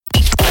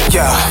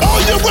Yeah.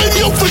 On your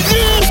radio for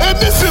years, and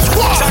this is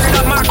why. Turning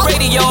up my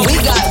radio. We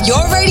got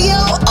your radio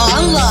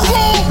on lock.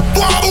 Full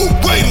Throttle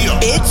Radio.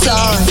 It's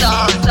on.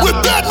 With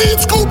Fatman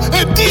Scoop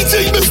and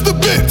DJ Mr.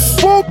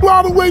 Vince. Full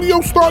Throttle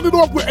Radio started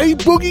off with A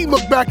Boogie.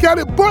 Look back at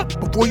it, but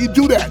before you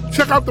do that,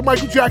 check out the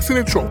Michael Jackson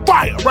intro.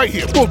 Fire, right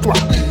here, Full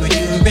Throttle. Do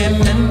you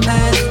remember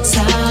the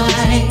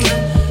time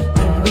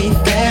when we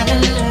fell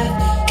in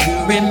love? You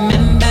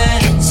remember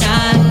the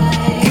time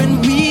when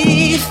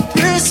we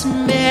first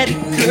met,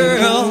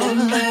 girl?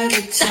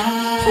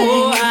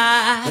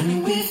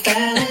 When we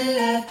fell in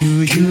love.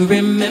 Do you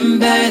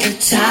remember the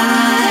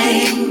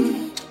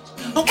time?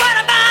 What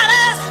about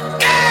us,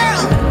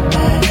 girl?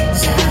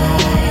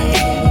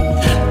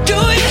 Do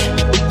it,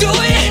 do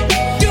it,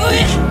 do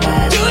it,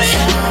 do it,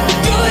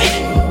 do it.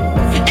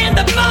 In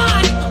the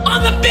bar, on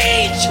the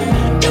beach,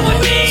 you and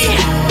me,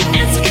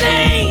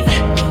 insane.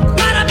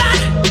 What about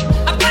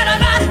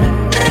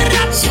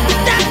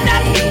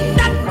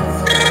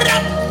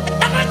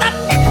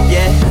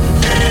yeah.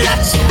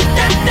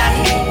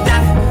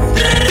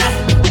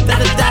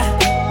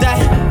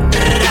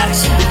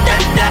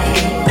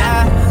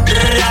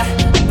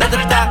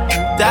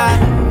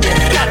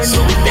 Got a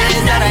new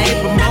dance that I ain't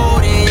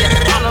promoting.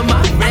 All of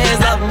my friends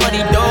love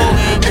money doing.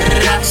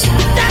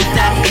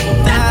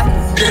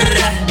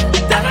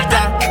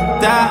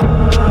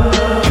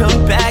 Look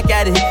back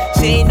at it.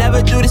 She ain't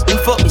never do this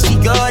before, but she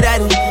good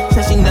at it.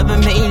 Said she never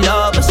made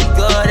love, but she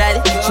good at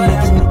it. She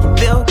make me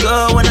feel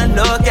good when I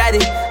look at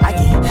it. I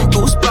get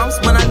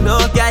goosebumps when I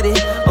look at it.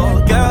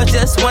 Oh, girl,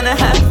 just wanna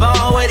have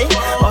fun with it.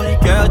 Oh, the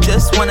girl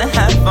just wanna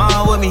have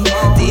fun with me.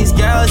 These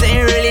girls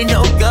ain't really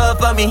no good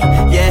for me.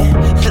 Yeah.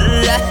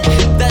 Da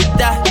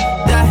da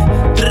da da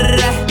da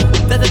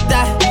da da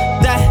da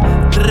da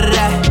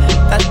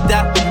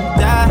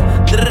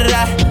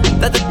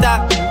da da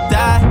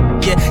da.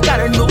 Yeah, got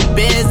a new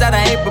biz that I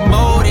ain't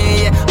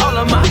promoting. Yeah, all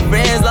of my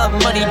friends love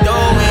money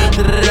doing.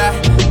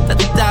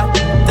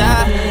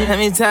 Let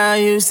me tell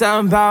you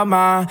something about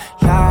my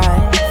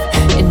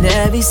life. In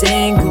every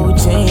single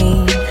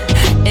chain,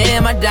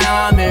 in my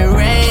diamond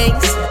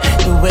rings,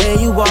 the way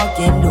you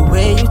walking, the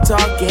way you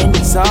talking,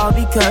 it's all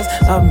because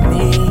of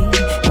me.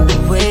 And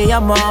the way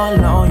I'm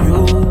all on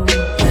you,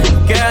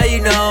 girl,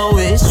 you know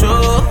it's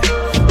true.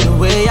 The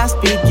way I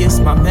speak, it's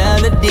my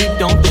melody.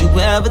 Don't you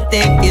ever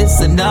think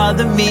it's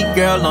another me,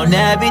 girl, on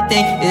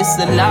everything. It's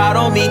a lot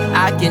on me.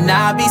 I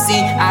cannot be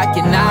seen, I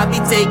cannot be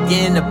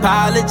taking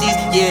apologies.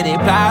 Yeah, they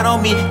proud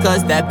on me,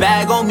 cause that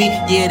bag on me.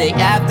 Yeah, they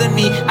after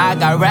me. I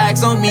got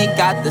racks on me,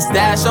 got the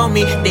stash on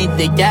me. Think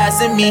they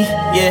gassing me,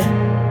 yeah.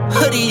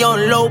 Hoodie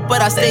on low,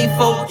 but I stay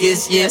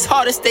focused, yeah. It's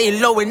hard to stay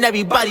low and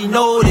everybody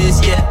know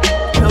this, yeah.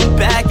 Look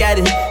back at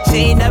it.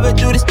 She ain't never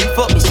do this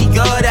before, but she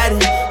good at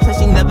it. So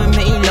she never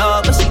made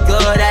love, but she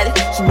good at it.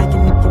 She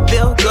making me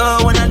feel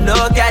good when I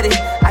look at it.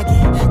 I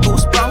get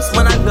goosebumps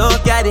when I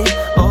look at it.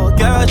 Oh,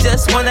 girl,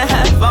 just wanna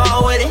have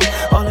fun with it.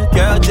 Oh, the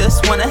girl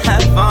just wanna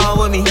have fun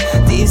with me.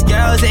 These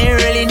girls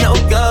ain't really no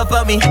good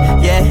for me,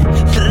 yeah.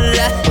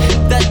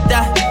 Da da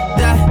da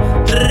da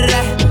da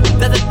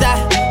da da da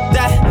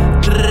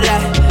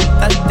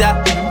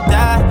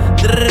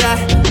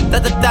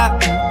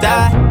da.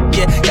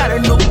 Yeah, got a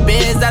new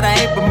biz that I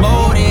ain't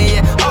promoting.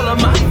 Yeah, all of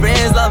my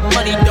friends love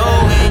money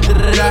doing.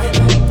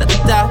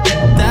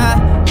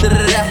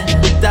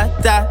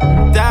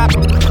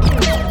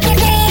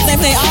 They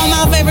play all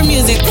my favorite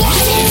music.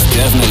 It's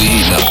definitely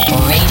heating up.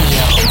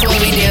 Radio. It's what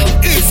we do.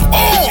 It's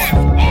on.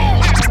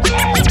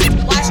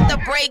 Watch the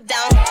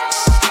breakdown.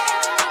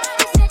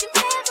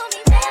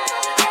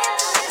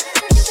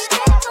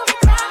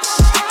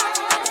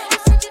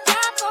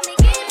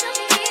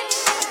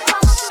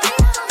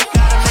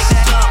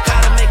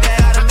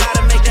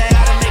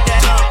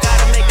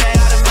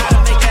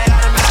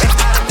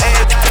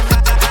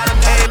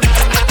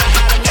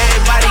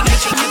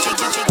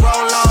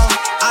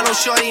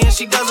 Shorty and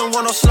she doesn't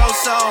want no slow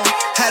song.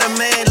 Had a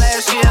man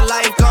last year,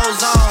 life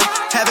goes on.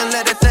 Haven't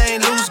let the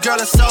thing loose,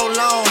 girl, in so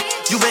long.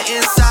 You been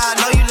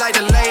inside, know you like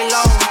to lay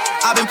low.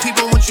 I've been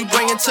peeping what you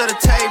bringing to the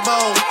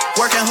table.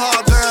 Working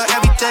hard, girl,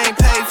 everything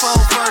paid for.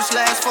 First,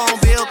 last phone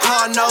bill,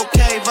 car, no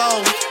cable.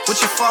 With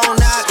your phone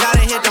out,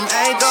 gotta hit them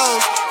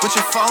angles. With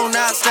your phone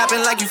out,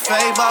 snapping like you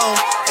Fable.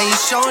 And you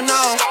showing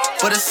off,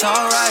 but it's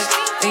alright.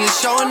 And you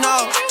showing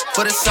off,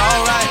 but it's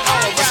alright.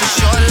 It's a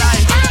short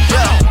life,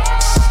 yeah.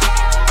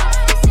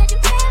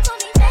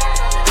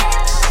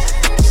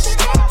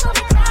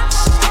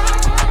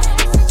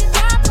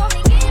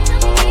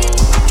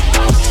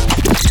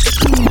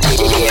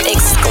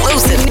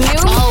 Exclusive.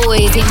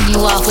 Always hitting you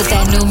off with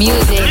that new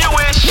music.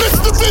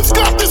 Mr. Vince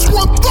got this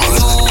one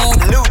first.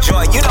 New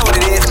joint, you know what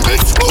it is.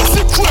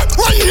 Exclusive track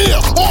right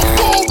here on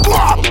Full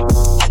Throttle.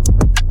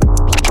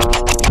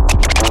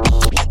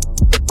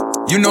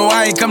 You know know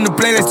I ain't come to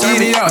play, let's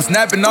get it up. I'm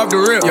snapping off the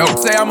rip, yo,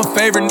 say I'm a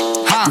favorite.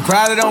 You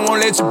probably don't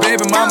wanna let your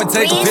baby mama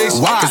take a picture.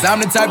 Why? Cause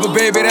I'm the type of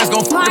baby that's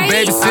gon' fuck the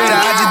babysitter.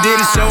 I just did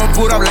a show and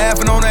put up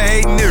laughing on the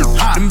hating niggas.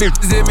 Them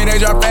bitches hit me, they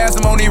drop fast,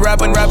 I'm on these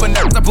rapping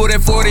nerds. I put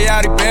that 40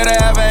 out, he better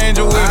have an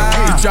angel with him.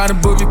 You tryna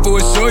book me for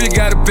a show, you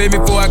gotta pay me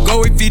before I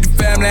go. We feed the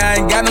family, I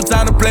ain't got no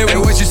time to play with.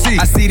 Hey, what you see?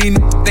 I see these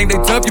think they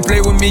tough, you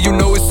play with me, you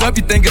know it's up.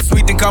 You think it's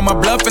sweet, then call my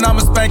bluff and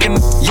I'ma spanking.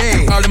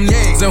 Yeah, all them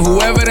niggas and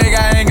whoever they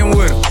got hanging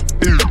with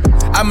them.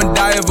 I'ma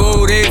die of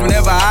old age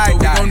whenever I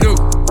die. What we gon'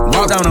 do?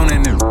 Walk down on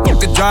that nigga, fuck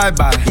the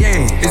drive-by.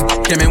 Yeah, this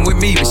came in with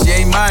me, but she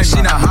ain't mine. She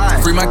not high.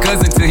 Free my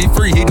cousin till he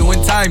free, he doing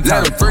time.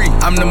 Let her free.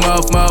 I'm the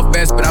muff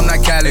best, but I'm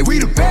not Cali. We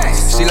the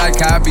best. She like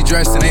how I be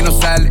dressed and ain't no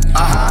salad.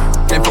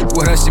 Can't fuck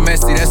with her, she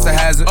messy, that's a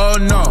hazard. Oh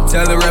no,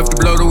 tell the ref to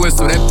blow the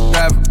whistle, that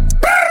driver.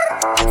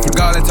 Fuck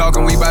all that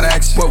talking, we bout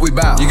action. What we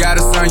bout? You got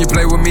a son, you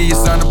play with me, your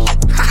son.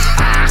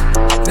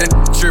 That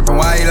trippin',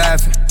 why he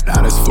laughing?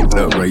 Nah, that's fucked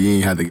up, bro.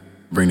 You ain't have to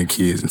bring the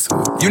kids into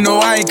it. You know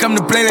I ain't come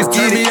to play, let's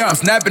get it up. I'm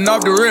snapping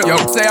off the rip, yo,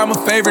 say I'm a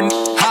favorite.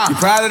 You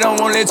probably don't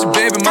wanna let your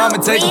baby mama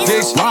take a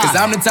picture. Cause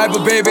I'm the type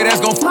of baby that's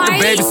gon' fuck the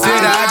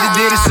babysitter. I just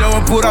did a show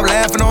and put up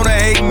laughing on the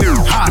hating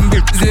niggas. Them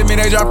bitches hit me,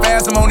 they drop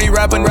fast, I'm on these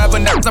rapping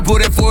nerds. I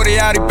put that 40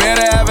 out, he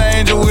better have an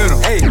angel with him.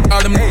 Hey,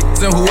 all them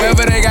niggas and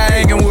whoever they got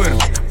hanging with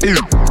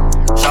him.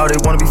 Shawty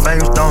wanna be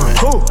famous, don't it?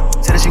 Cool.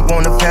 Said that she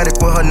want a paddock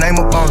with her name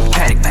up on it.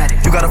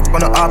 Paddock. You gotta fuck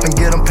on the op and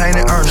get them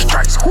painted, earn it.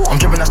 I'm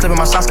drippin', I slip in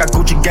my socks, got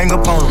Gucci gang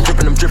up on them.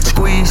 I'm drippin'.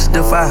 Squeeze,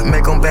 defy,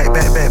 make them back.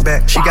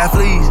 She got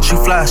fleas, she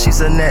fly,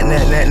 she's a nat.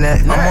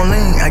 I'm on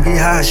lean, I get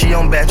high, she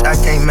on batch, I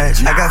can't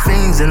match. I got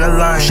fiends in the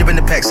line, shipping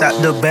the packs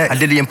out the back. I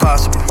did the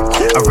impossible,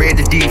 I read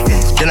the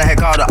defense, then I had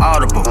called the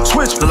audible.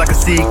 Switch, look like a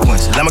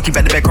sequence, I'ma keep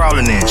at the back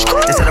crawling in.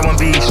 They said I want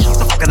beast,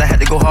 the fuck I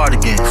had to go hard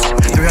again.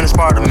 300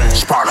 Sparta, man.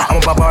 I'm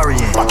a barbarian.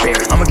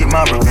 I'ma get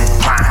my revenge.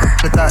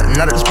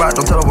 Not at the spot,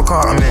 don't tell her what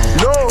car I'm in.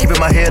 No. Keeping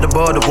my head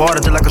above the water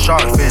just like a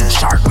shark fin.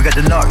 We got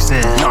the knocks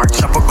in.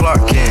 Chopper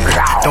Clark in.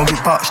 Don't get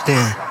poached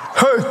in.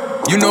 Hey.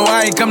 You know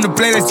I ain't come to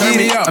play, let's get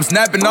it up. I'm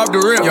snapping off the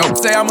rip, yo,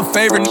 say I'm a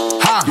favorite.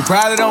 You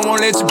probably don't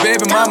wanna let your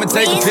baby mama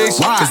take a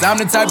picture. Cause I'm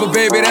the type of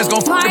baby that's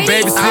gon' fuck the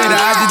babysitter.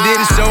 I just did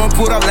a show and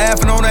put up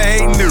laughing on the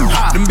hating niggas.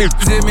 Them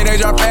bitches hit me, they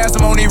drop fast,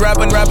 I'm on these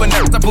rapping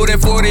nerds. I put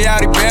that 40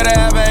 out, he better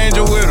have an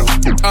angel with him.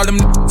 All them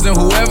niggas and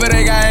whoever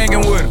they got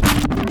hanging with him.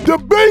 The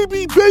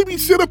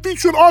Babysitter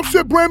featuring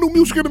Offset, brand new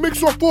music in the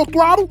mix on Full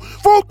Throttle.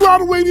 Full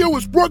Throttle Radio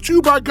is brought to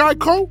you by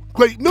Geico.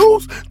 Great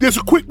news, there's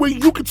a quick way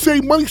you can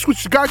save money.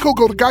 Switch to Geico,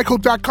 go to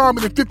geico.com,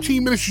 and in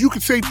 15 minutes you can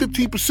save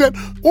 15%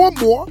 or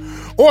more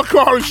on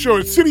car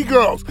insurance. City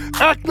girls,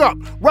 act up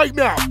right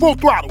now. Full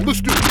Throttle, let's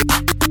do it.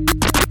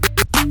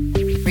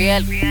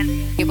 Real,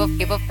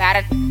 give a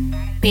fatter,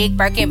 big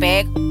Birkin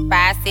bag,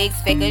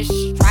 5-6 figures,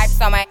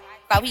 stripes on my,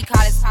 so he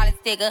call it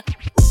sticker.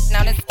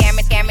 Known as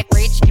scamming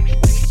rich.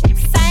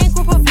 Same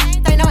group of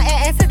they know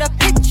add to the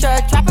picture.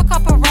 Drop a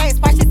couple racks,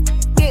 watch it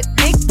get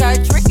bigger.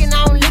 Tricking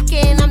on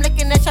licking, I'm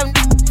looking at your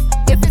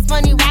if it's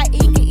money right, he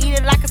can eat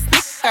it like a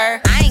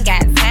Snicker. I ain't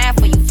got time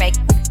for you fake.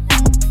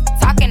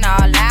 Talking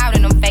all loud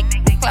in them fake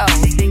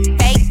clothes.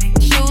 Fake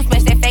shoes,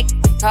 match that fake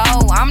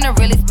toe. I'm the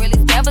realest,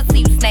 never see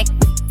you snake it.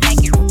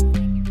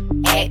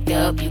 Act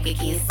up, you could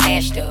get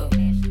snatched up.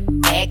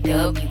 Act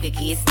up, you could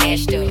get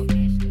snatched up.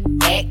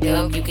 Act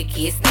up, you could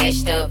get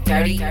snatched up.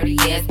 Dirty,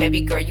 yes,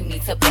 baby girl, you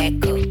need to back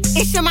up.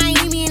 It's your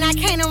Miami and I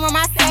can't run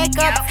my sack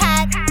up.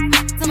 Tied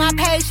to my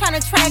page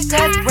tryna track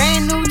us.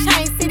 Brand new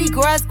chain, city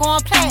girls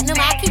going platinum.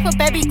 I keep a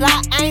baby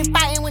Glock, I ain't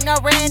fighting with no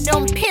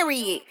random,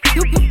 period.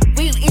 You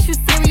real issue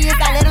serious,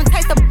 I let him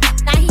taste the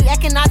now he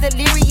acting all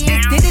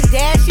delirious. Did a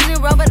dash in the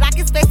rubber like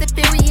his face is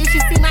furious.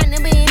 You see my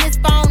number in his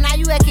phone, now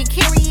you acting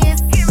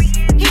curious.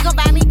 He gon'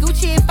 buy me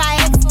Gucci if I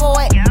ask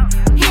for it.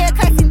 He a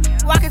classy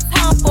walk his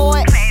tongue for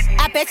it.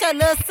 I bet your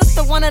little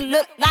sister wanna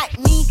look like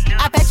me.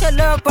 I bet your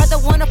little brother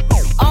wanna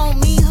on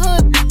me.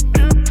 Hood,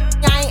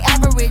 I ain't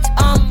average.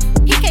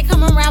 He can't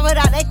come around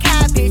without that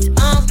cabbage.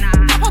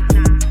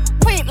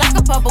 Quick like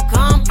a bubble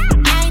gum.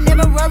 I ain't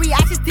never worry,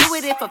 I just deal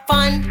with it for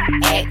fun.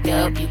 Act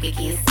up, you could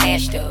get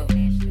snatched up.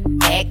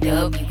 Act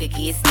up, you could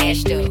get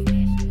snatched up.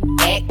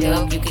 Act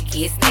up, you could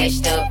get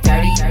snatched up.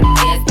 Dirty,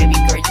 yes, baby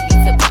girl, you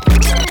need to.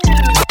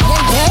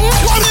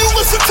 Why do you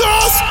listen to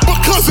us?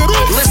 Because it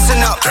is. Listen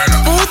up.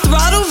 Full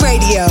Throttle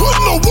Radio. Put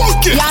no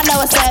work in. Y'all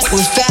know what's up.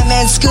 With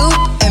Fatman Scoop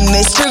and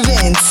Mr.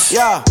 Vince.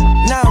 Yeah,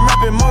 now I'm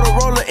rapping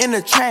Motorola in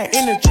the trash.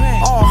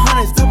 All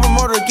hundreds, double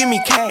motor, give me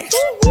cash.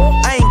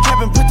 I ain't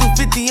capping, put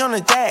 250 on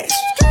the dash.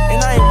 And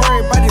I ain't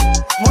worried about this,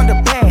 want the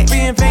bag.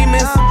 Being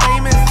famous.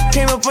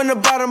 Came up from the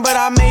bottom, but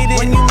I made it.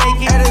 When you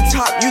make it at the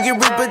top, you get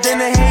ripped, but then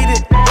they hate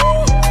it.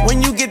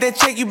 When you get that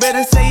check, you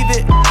better save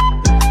it.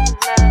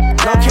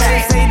 No care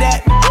to say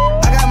that.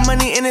 I got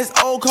money and it's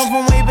old, come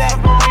from way back.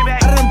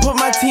 I done put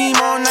my team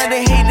on, now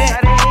they hate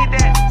that.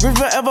 Rich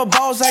forever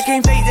boss, I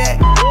can't fake that.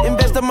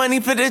 Invest the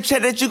money for the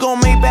check that you gon'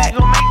 make back.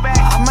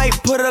 I might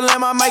put a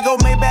lamb, I might go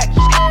Maybach.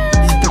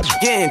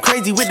 Getting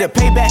crazy with the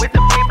payback.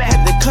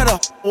 Had to cut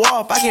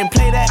off, I can't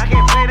play that.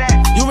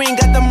 You ain't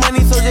got the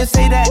money, so just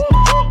say that.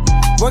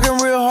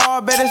 Working real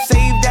hard, better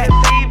save that.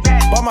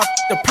 Bought my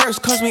the purse,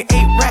 cost me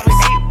 8 racks.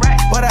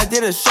 But I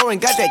did a show and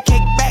got that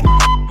cake back.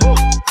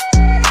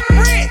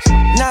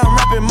 Now I'm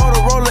rapping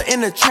Motorola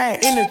in the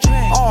trash.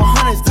 All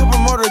hundreds,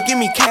 double motor,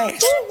 give me cash.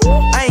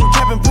 I ain't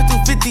capping, put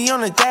 250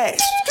 on the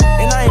dash.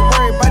 And I ain't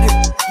worried about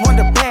this, want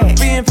the bag.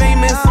 Being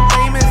famous,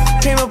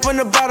 came up from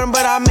the bottom,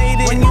 but I made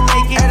it. When you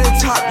make it at the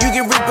top, you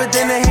get rich, but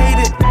then they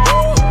hate it.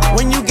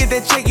 When you get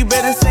that check, you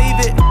better save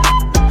it.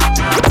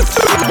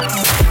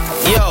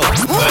 Yo,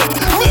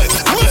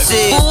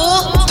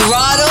 Full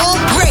Throttle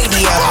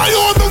Radio. Fly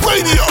on the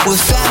radio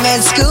With Fatman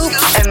Scoop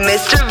and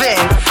Mr.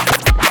 Vince.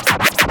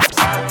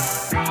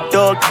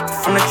 dog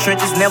from the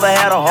trenches, never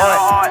had a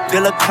heart.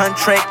 Bill a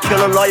contract,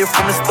 kill a lawyer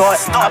from the start.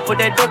 I put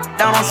that dope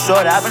down on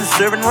short, I've been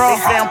serving raw.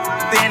 They say I'm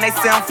thin, they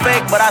say I'm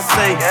fake, but I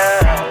say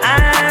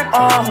I'm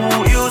all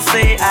who you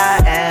say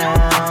I am.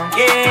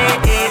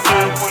 Yeah, yeah,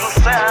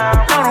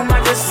 yeah. Don't know,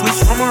 I just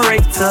switch from a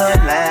rape to a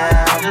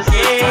lounge.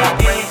 Yeah,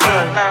 yeah,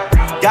 yeah.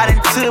 Got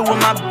into it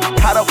with my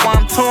caught up while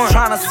I'm torn.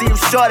 Tryna see him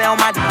shorty on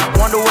my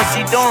wonder what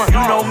she doing.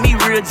 You know me,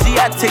 real G,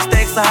 I text the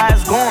extra how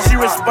it's going. She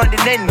responded,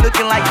 nothing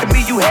looking like to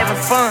me, you having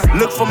fun.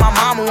 Look for my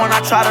mama when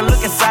I try to look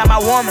inside my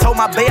woman. Told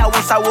my bae I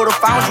wish I would've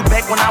found you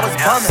back when I was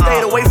bumming.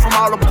 Stayed away from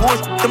all the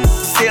bullshit, them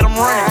said I'm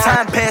running.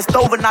 Time passed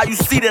over, now you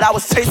see that I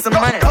was chasing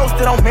money.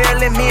 Posted on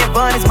Maryland, me and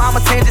Bun, his mama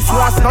changed this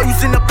once. Know you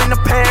sitting up in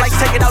the past, like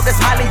check it out, that's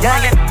Miley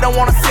Young. Don't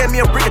wanna send me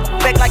a brick of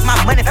back like my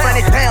money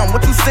funny. Damn,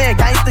 what you saying,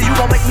 gangster, you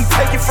gon' make me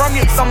take it from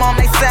you. Some of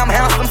them they say I'm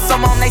handsome,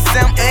 some of them they say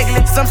I'm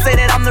ugly. Some say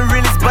that I'm the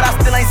realest, but I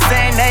still ain't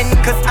saying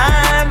nothing. Cause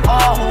I'm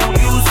all who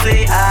you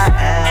say I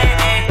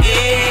am.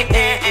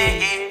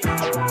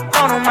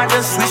 Don't know, I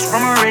just switched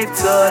from a rape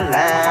to a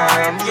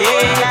lamb. I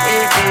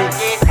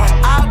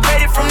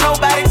upgraded from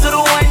nobody to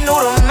the one who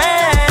the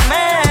man.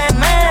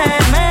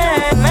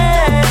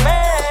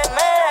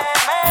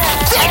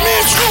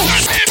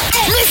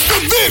 Mr.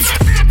 Vince.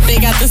 They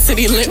got the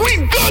city lit. We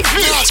got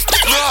this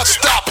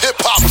non-stop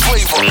hip-hop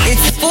flavor.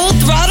 It's Full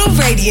Throttle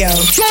Radio.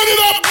 Turn it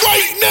up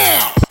right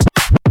now.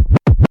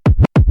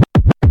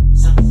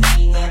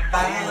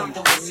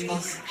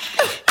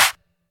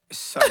 It's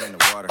something in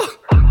the water.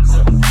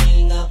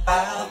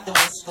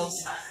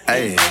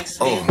 Hey,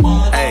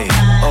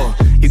 oh,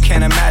 you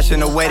can't imagine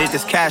the way that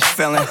this cash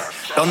feeling.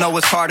 Don't know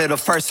what's harder, the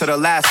first or the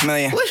last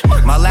million.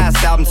 My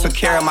last album took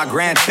care of my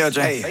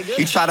grandchildren.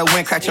 You try to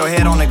win, crack your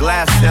head on the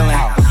glass ceiling.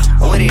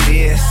 What it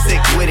is,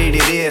 sick with it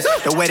is.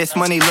 The way this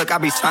money look, I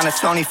be signing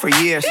Sony for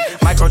years.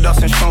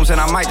 Microdosing shrooms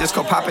and I might just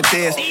go pop it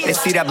this. They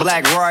see that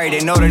black Rory, they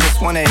know that it's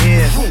one of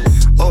his.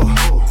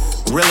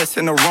 Realest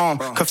in the room,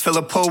 could fill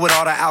a pool with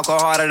all the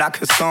alcohol that I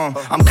consume.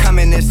 I'm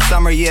coming this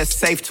summer, yeah, it's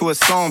safe to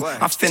assume.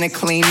 I'm finna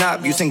clean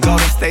up using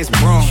Golden State's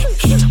broom.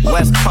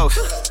 West Coast,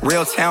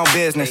 real town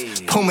business.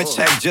 Puma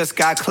check just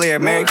got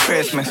cleared, Merry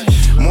Christmas.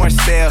 More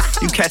sales,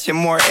 you catching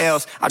more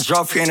L's. I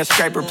drove here in a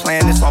scraper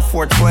playing this on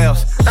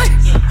 412s.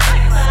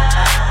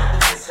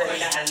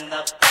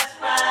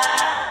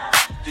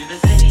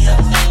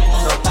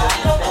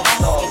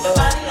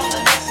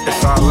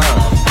 It's all love,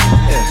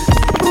 yeah.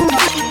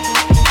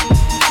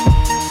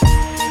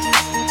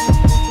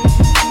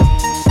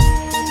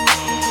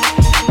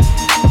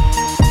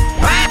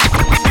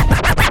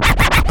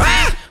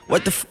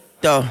 What the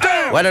though?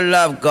 Where the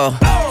love go?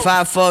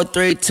 5, 4,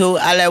 3, 2,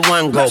 I let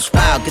one go.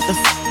 Wow, get the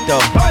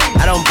though.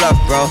 I don't bluff,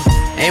 bro.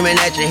 Aiming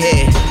at your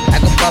head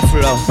like a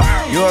buffalo.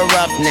 You a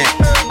roughneck,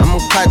 I'm a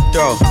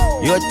cutthroat.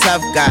 You a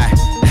tough guy.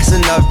 That's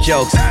enough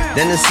jokes.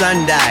 Then the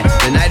sun died.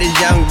 The night is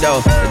young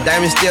though. The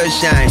diamond still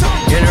shine.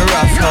 You're in a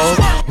rough hole.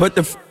 What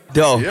the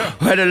though?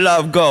 Where the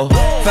love go?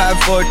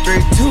 5, 4,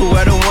 3, 2,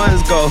 where the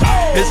ones go?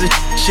 It's a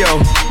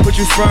show. Put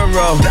you front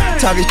row.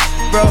 Talking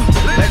bro,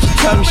 let your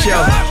tongue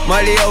show.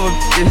 Money over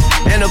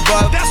and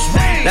above.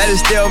 That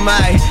is still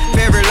my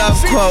favorite love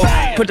quote.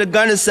 Put the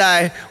gun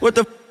aside. What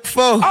the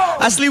for?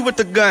 I sleep with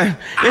the gun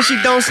and she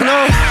don't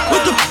snow.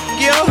 What the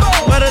yo?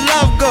 Where the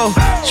love go?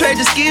 Trade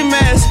the ski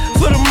mask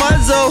for the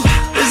muzzle.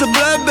 It's a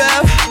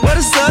bloodbath. Where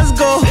the suns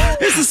go?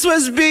 It's the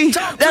Swiss beat.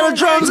 That the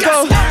drums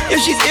go.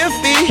 If she's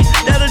iffy,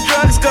 that the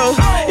drugs go.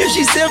 If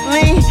she's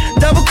simply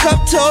double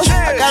cup toast,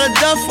 I got a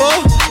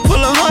duffel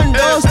full of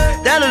hundos.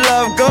 That the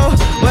love go.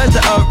 Where's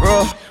the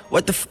uproar?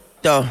 What the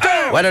though?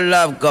 Where the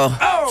love go?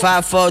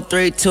 5, 4,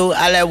 3, 2,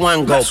 I let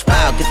one go.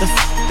 Wow, get the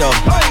though.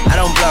 I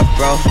don't bluff,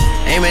 bro.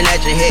 Aiming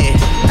at your head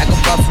like a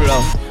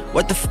buffalo.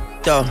 What the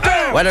though?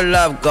 Where the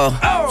love go?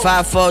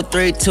 5, 4,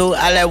 3, 2,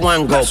 I let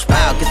one go.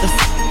 Wow, get the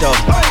though.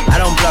 I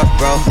don't bluff,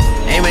 bro.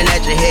 Aiming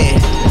at your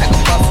head like a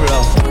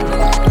buffalo.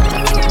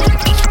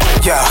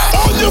 Yeah.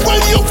 On your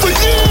radio for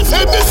years,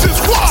 and this is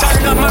why.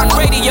 Turn up my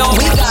radio.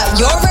 We got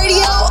your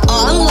radio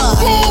online.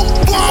 Full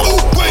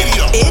Throttle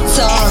Radio. It's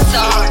on.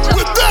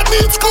 With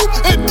Fatman Scoop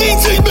and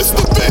DJ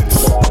Mr.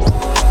 Vince.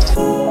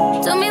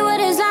 Tell me what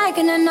it's like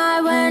in the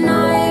night when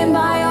I ain't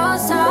by your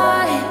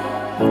side.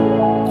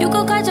 You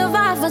could catch a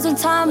vibe for some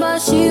time, but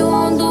she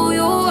won't do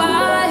you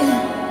right.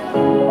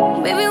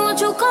 Baby, won't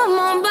you come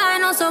on by?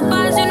 No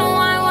surprise, you know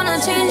I wanna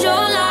change your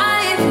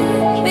life.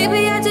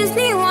 Baby, I just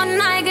need one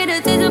night, get a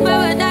taste of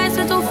paradise,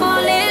 so don't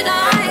fall in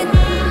line.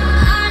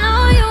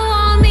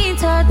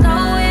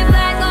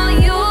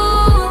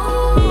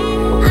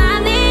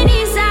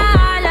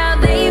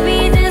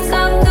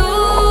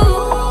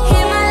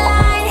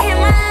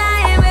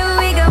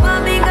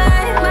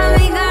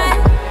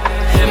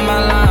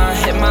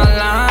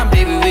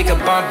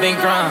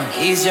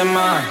 ease your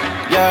mind.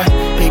 Yeah,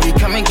 baby,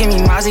 come and give me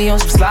Mozzie on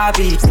some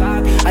sloppy.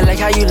 I like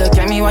how you look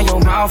at me while your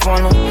mouth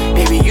on them.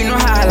 Baby, you know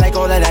how I like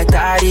all of that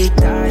daddy.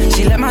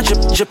 She let my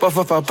drip off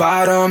of her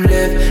bottom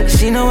lip.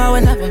 She know I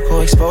would never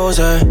go expose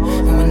her.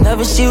 And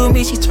whenever she with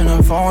me, she turn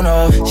her phone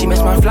off. She miss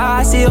my fly,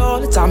 I see her all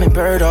the time and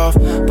bird off.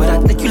 But I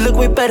think you look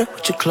way better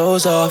with your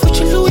clothes off. With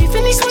your Louis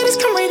Vuitton sweaters,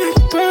 come right at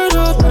the bird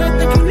off. But I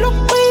think you look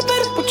way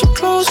better with your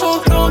clothes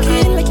off. Don't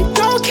care like you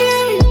don't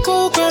care. You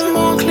go girl,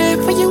 on clip.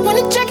 When you want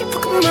a jacket,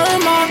 fuck a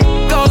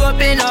merman. Go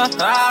up in her,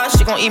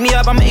 she gon' eat me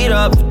up, I'ma eat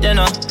up for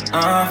dinner.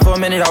 For a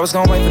minute I was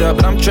gon' wait for her,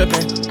 but I'm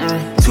trippin'.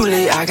 Too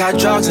late, I got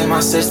drugs in my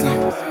system.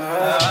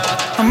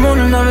 I'm on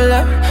another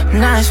level,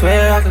 and I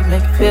swear I could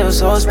make it feel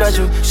so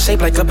special.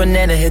 Shaped like a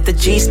banana, hit the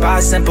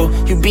G-spot simple.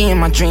 You be in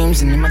my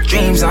dreams, and in my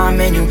dreams I'm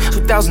in you.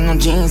 2,000 on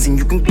jeans, and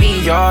you can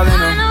be all in them.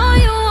 I know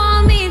you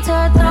want me to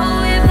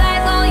throw it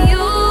back on you.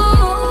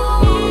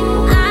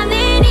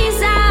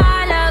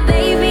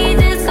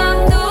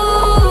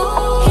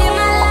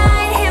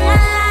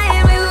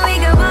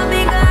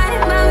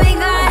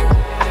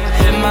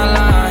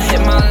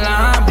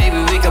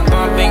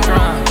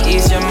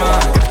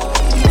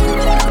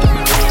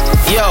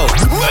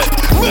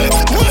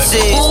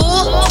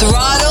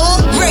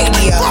 Throttle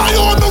Radio. Fly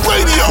on the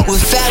radio.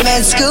 With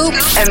Fatman Scoop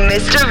and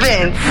Mr.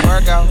 Vince.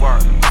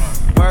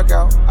 Work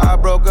out. I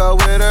broke up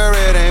with her,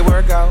 it ain't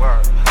work out.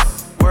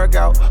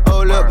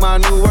 Oh, look, my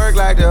new work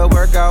like the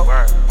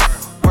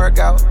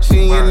workout.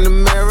 She in the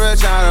mirror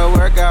tryna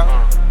work out.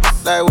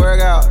 Like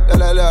work out.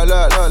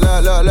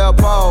 Look,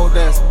 pole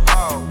dance.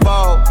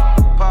 Pole.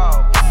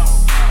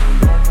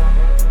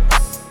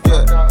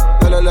 Yeah.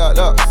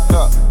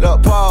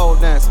 Look, pole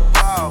dance.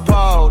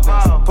 Pole.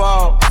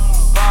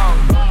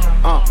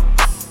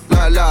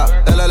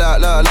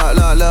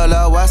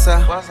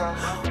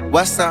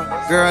 What's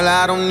up? Girl,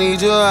 I don't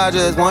need you, I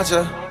just want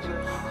you.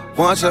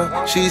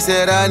 She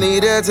said I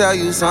need to tell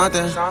you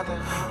something.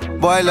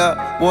 Boy, look,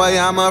 boy,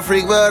 I'm a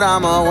freak, but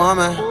I'm a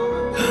woman.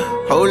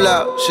 Hold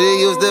up, she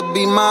used to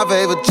be my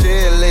favorite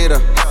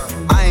cheerleader.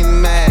 I ain't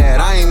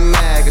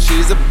mad, cause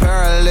she's a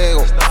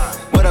paralegal.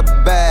 With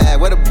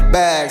a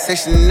bag, say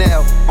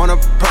Chanel on her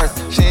purse.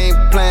 She ain't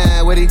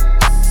playing with it.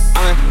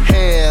 I'm in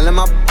hell in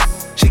my.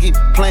 She keep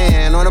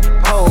playing on the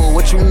pole.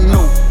 What you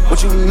know?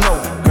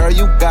 Girl,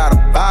 you got a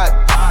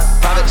vibe.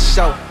 Private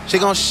show, she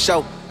gon'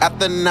 show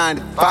after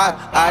 95.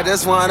 I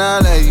just wanna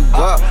lay you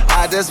up.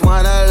 I just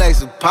wanna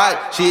lace a pipe.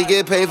 She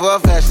get paid for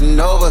Fashion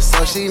Nova,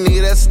 so she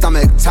need a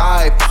stomach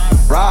type.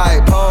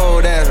 Right,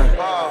 pole dancer.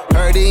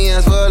 Her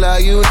DMs full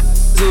of you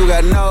who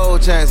got no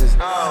chances.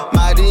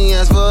 My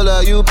DMs full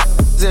of you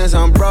and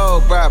some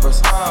broke rappers.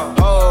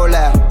 Whole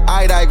lot,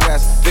 I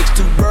digress. Fix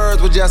two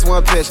birds with just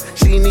one pitch.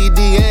 She need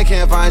D and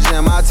can't find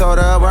gym. I told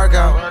her work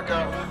out.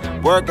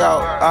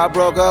 I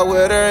broke up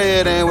with her,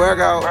 it ain't work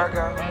out.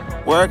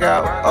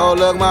 Oh,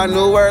 look, my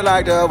new word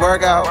like the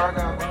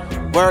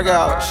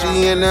workout.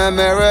 She in the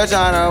mirror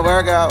tryna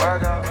work out.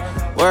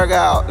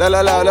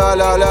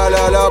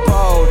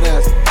 Pole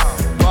dance.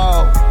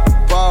 Pole.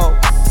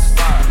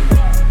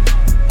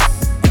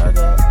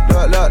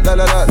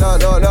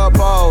 Look,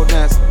 pole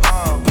dance.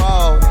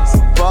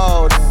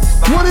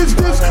 What is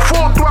this?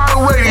 Full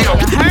Throttle Radio.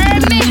 You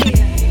heard me?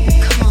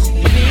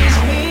 Tease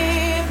me,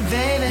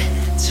 baby.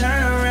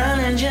 Turn around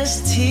and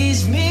just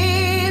tease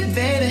me,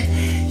 baby.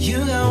 You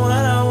got what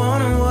I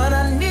want and what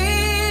I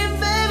need,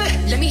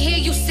 baby. Let me hear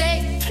you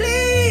say,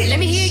 please. Let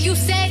me hear you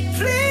say,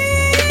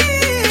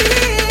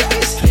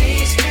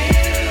 Please me,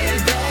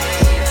 baby.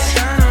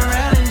 Turn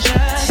around and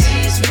just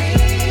tease me,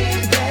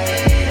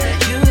 baby.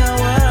 You got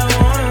what I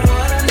want and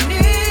what I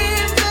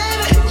need,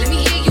 baby. Let me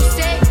hear you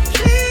say,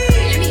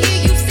 please. Let me hear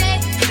you say,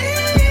 please.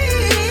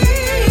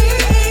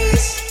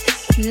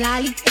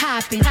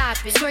 Lollipop poppin',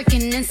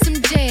 twerking in some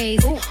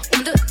J's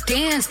on the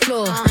dance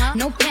floor.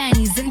 No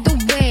panties in the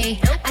way.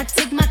 I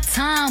take my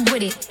time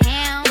with it.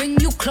 Bring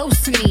you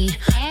close to me.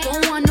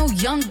 Don't want no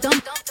young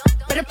dumb.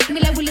 Better put me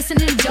like we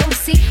listening to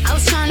Josie. I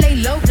was trying to lay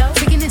low,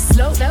 taking it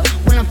slow.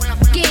 When I'm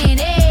fucking,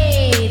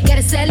 hey,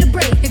 gotta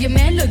celebrate. If your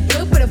man look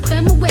good, better put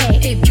him away.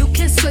 If you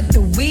can sweat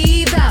the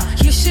weave out,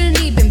 you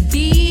shouldn't even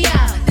be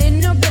out. There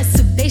no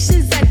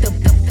reservations at the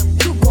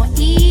you gon'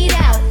 eat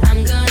out.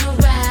 I'm gonna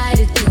ride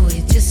it, do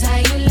it just how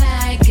you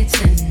like it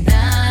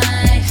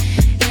tonight.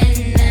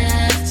 And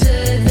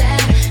after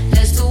that,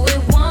 let's do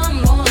it one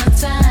more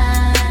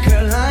time.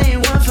 Girl, I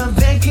ain't one for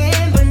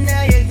begging, but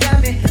now you got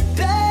me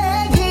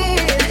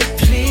begging.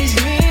 Please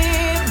me,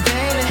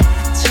 baby.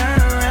 Turn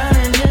around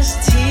and just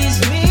tease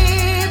me,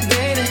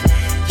 baby.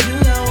 You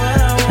got what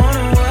I want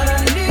and what I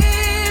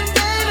need,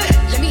 baby.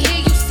 Let me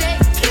hear you say,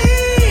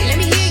 please. Let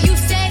me hear you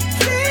say,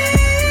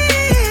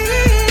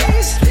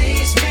 Please,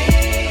 please me,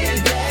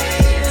 baby.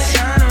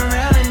 Turn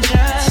around and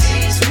just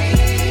tease me,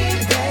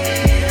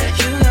 baby.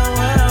 You got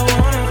what I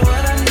want and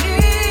what I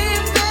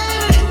need,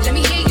 baby. let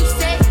me hear you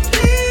say,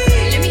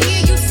 please. Let me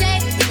hear you say,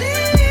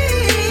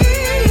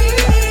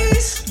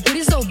 please.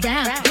 Booty so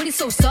round, booty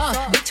so soft.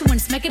 Bet you wanna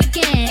smack it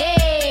again.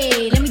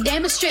 Hey, let me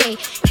demonstrate.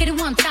 Hit it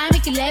one time,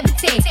 make it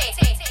levitate.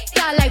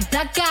 Fly like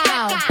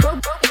blackout.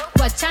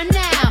 Watch out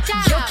now.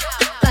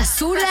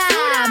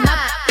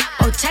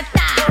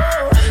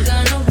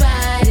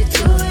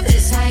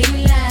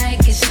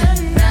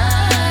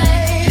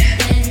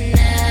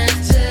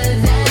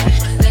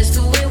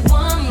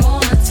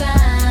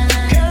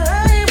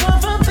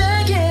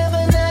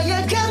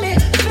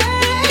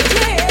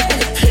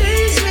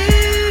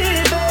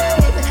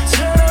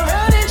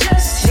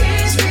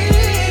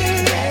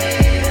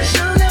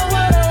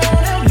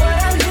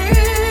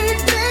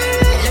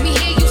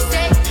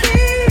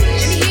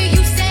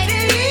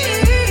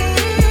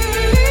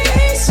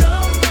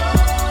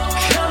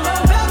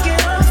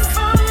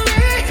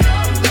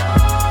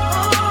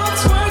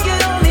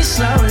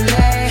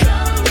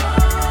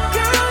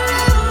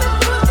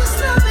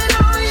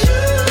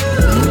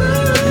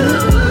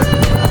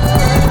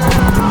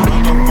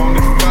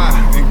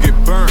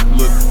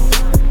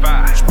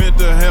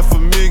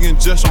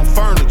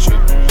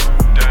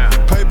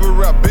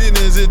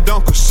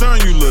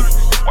 concern you look.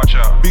 Watch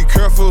out. Be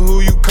careful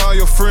who you call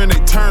your friend, they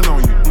turn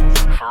on you.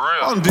 For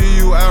real. I'm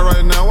DUI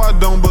right now, I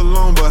don't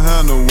belong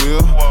behind the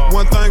wheel. Whoa.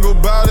 One thing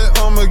about it,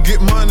 I'ma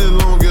get money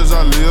long as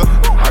I live.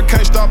 I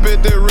can't stop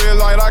at that red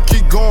light, I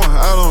keep going,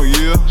 I don't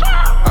yield.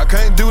 I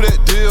can't do that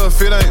deal if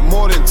it ain't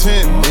more than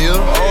 10 mil.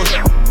 Oh,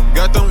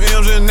 got them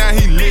M's and now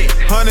he lit.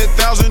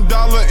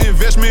 $100,000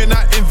 investment,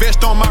 I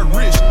invest on my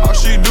wrist. All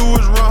she do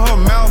is run her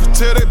mouth,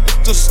 tell that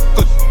bitch to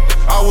suck.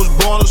 I was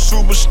born a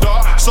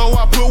superstar, so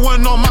I put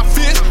one on my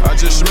fist. I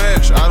just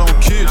smash, I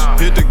don't kiss.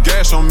 Hit the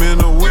gas, I'm in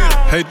the wind.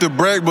 Hate to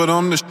brag, but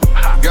I'm the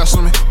got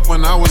some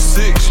when I was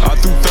 6. I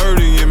threw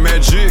 30 in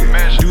magic.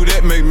 Do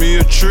that make me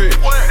a trick.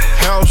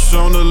 House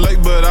on the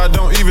lake, but I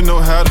don't even know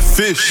how to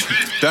fish.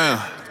 Damn.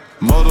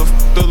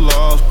 Motherfuck the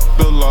law,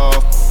 the law,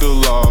 the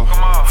law.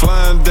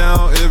 Flying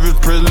down every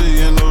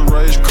Presley in a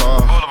race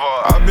car.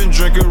 I've been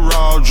drinking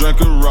raw,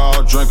 drinking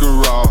raw, drinking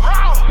raw.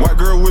 White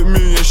girl with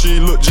me and she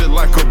look just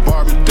like a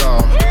Barbie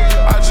doll.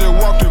 I just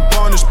walked in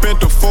Barn and spent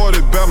the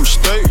 40 by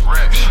mistake.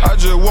 I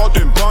just walked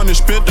in Barn and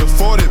spent the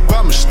 40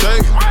 by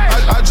mistake.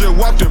 I just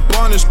walked in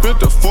Barn and spent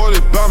the 40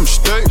 by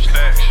mistake.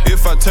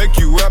 If I take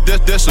you out,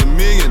 that's $1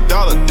 million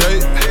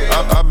date.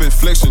 I've been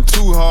flexing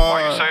too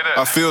hard.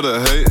 I feel the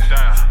hate.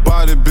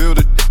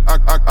 Bodybuilder,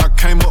 I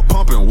came up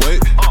pumping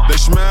weight. They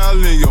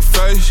smile in your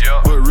face,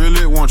 but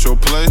really want your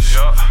place.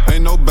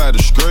 Ain't nobody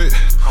straight.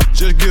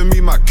 Just give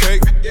me my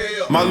cake.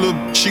 My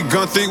little she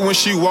gun thick when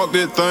she walk,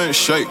 that thing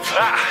shake.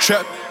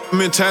 Trap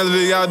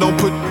mentality, I don't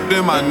put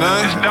in my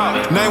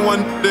name. Name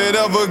one that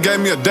ever gave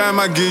me a dime,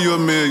 I give you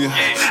 $1 million.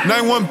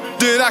 Name one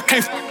that I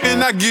can't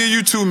and I give you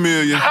 $2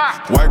 million.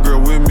 White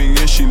girl with me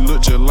and she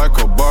look just like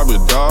a Barbie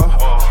doll.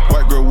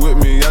 White girl with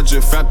me, I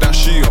just found out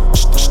she a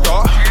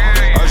star.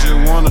 I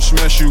just wanna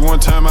smash you one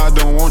time, I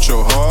don't want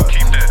your heart.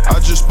 I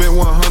just spent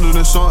 100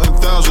 and something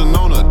thousand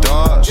on a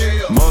Dodge.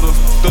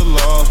 Motherfuck the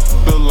law,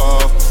 the law,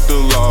 the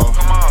law.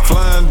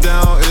 Flying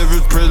down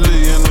every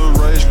Presley in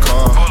a race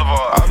car.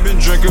 I've been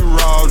drinking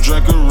raw,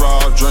 drinking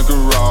raw,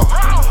 drinking raw.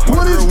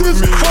 What is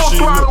this Full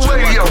Throttle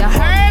Radio? You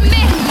heard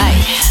me? Ay,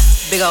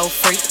 big old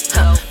freak,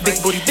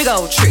 big booty, big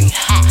old tree.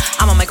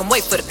 I'ma make him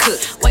wait for the cook.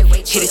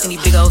 Hit it in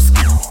these big old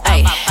skis.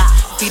 Ay,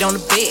 feet on the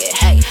bed.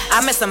 Ay,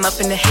 I mess him up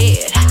in the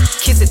head.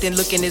 Kiss it, then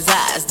look in his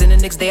eyes. Then the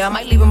next day I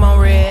might leave him on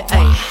red.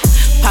 Ay,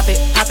 pop it,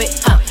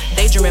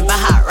 daydreaming by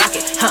hot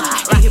rocket.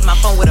 He hit my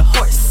phone with a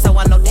horse, so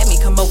I know that me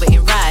come over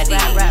and ride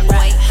it.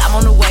 Right, I'm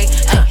on the way.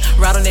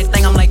 Ride on that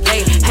thing, I'm like,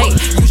 hey.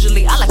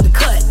 Usually I like to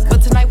cut,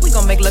 but tonight we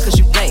gon' make love 'cause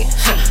you play.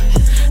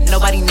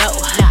 Nobody know.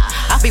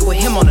 I be with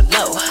him on the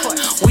low.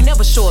 We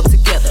never show up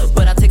together,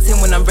 but I text him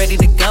when I'm ready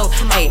to go.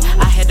 Hey,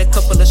 I had a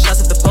couple of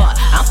shots at the bar.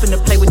 I'm finna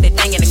play with that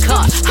thing in the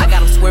car. I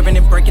got him swerving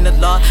and breaking the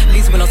law.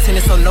 Leaves with no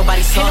tennis, so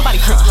nobody saw. Ain't nobody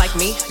tricks like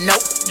me.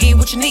 Nope. Get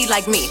what you need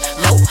like me.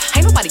 Nope.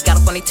 Ain't nobody got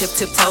up on they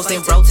tiptoes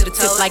and roll to the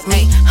tip like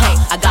me. Hey,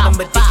 I got him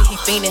addicted, he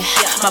fiending.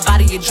 My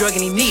body a drug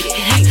and he need it.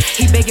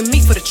 He begging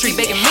me for the treat,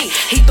 begging me.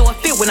 He throw a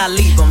fit when I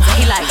leave him.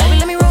 He like, baby,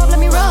 let me rub on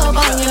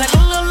you. Like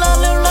a little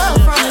love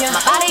from you.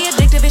 My body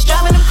addictive, it's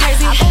driving him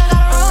crazy. I think I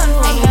gotta run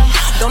from you.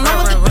 Don't know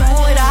what to do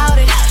without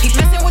it. He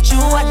messing with you,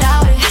 I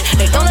doubt it.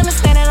 They don't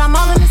understand that I'm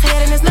all in his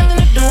head and there's nothing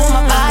to do with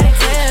my body.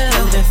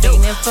 You've been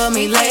feeding for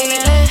me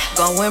lately,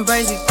 going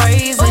crazy.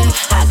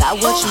 I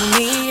got what you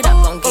need,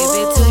 I'm gon' give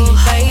it to you,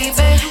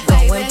 baby.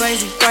 Going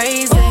crazy,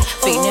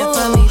 feeding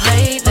for me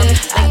lately.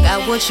 I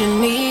got what you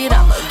need,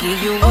 I'ma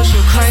give you what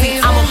you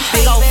crave. I'm a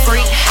big old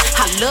freak,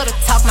 I love to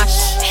talk my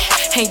shit.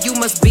 And you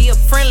must be a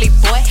friendly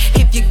boy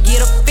if you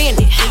get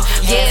offended.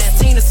 Yeah, it's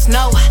Tina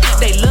Snow.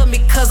 They love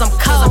me 'cause I'm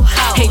cold.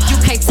 And you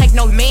can't take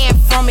no man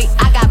from me.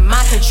 I got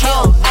my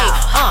control.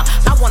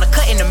 I wanna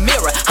cut in the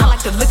mirror. I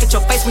like to look at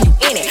your face when you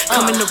in it.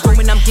 Come in the room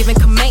and I'm giving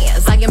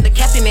commands. I am the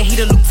captain and he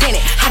the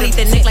lieutenant. I need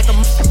that neck like a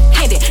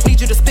pendant.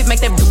 Need you to spit, make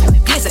that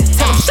listen.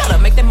 Tell him shut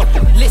up, make that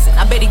listen.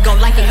 I bet he gon'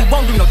 like it, he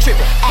won't do no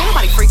tripping. Ain't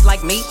nobody freak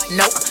like me,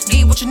 nope.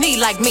 Get what you need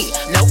like me,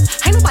 nope.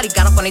 Ain't nobody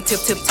got up on their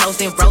tiptoes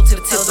then roll to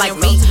the tip like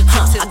me.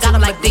 I got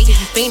him like this,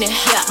 he fiending.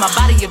 My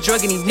body a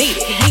drug and he need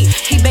it.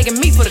 He begging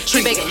me for the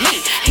treat, begging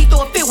me. He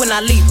throw a fit when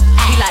I leave.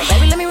 He like,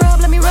 baby, let me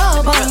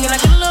rub on you.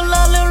 Like a little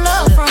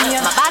love from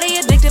you. My body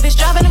addictive, it's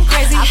driving him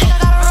crazy. I think I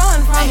gotta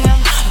run from him.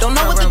 Don't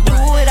know what to do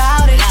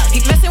without it. He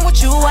messing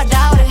with you, I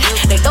doubt it.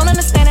 They don't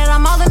understand that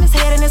I'm all in his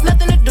head and there's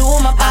nothing to do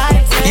with my body.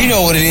 You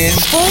know what it is.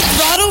 Full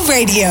Throttle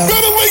Radio.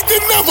 Better late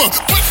than never,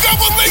 but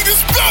never late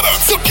is better.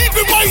 So keep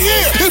it right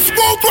here. It's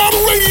Full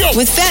Throttle Radio.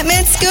 With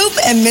Fatman Scoop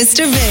and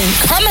Mr.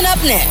 Vince. Coming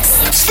up next.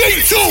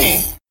 Stay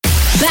tuned.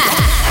 Back.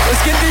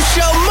 Let's get this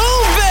show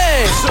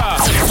moving.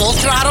 Full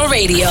Throttle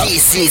Radio.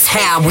 This is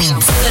how we do.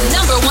 The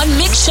 #1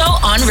 mix show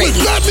on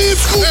radio. Fatman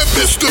Scoop and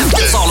Mr. Vince.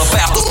 It's all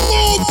about the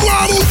Full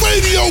Throttle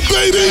Radio,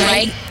 baby.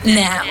 Right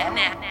now.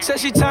 Said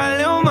she tired,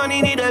 little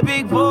money, need a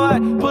big boy.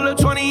 Pull up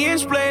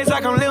 20-inch blades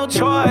like I'm Lil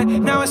Troy.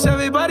 Now it's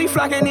everybody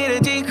flocking, need a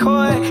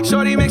decoy.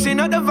 Shorty mixing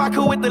up the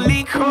vodka with the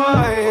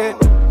liquor.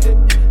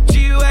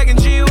 G-Wagon,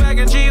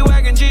 G-Wagon,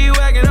 G-Wagon,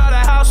 G-Wagon. All the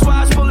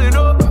housewives pulling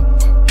up.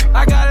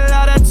 I got a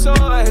lot of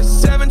toys.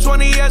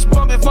 720S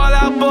pumping Fall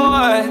Out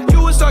Boy.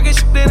 You was talking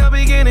shit in the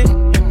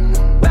beginning.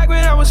 Back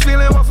when I was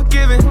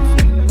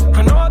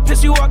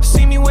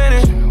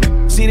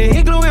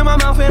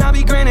and I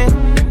be grinning.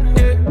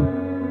 Yeah.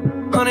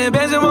 100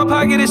 bands in my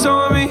pocket, it's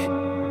on me.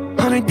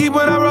 100 deep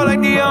when I roll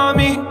like the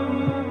army.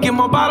 Get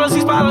more bottles,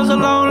 these bottles are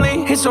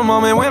lonely. It's a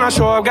moment when I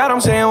show up, God,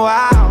 I'm saying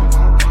wow.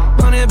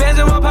 100 bands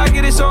in my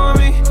pocket, it's on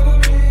me.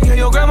 Yeah,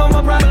 your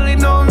grandmama probably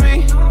know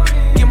me.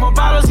 Get more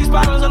bottles, these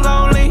bottles are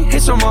lonely.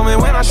 It's a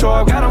moment when I show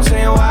up, God, I'm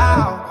saying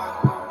wow.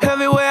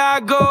 Everywhere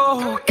I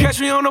go, catch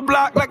me on the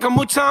block like a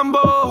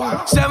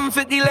Mutombo.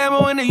 750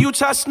 Lambo in the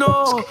Utah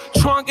snow.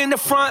 Trunk in the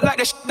front like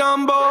a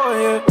Dumbo,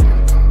 yeah.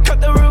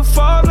 Cut the roof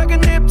off like a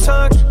nip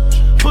tuck.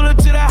 Pull up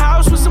to the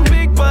house with some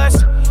big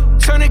butts.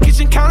 Turn the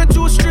kitchen counter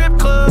to a strip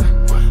club.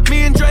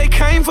 Me and Drake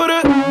came for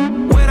the.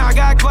 When I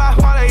got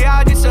quiet, all of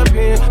y'all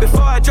disappear.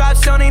 Before I drop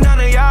Sony, none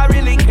of y'all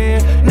really care.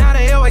 Now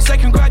they always say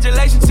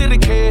congratulations to the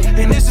kid.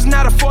 And this is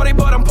not a 40,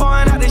 but I'm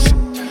pouring out this shit.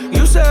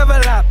 Used to have a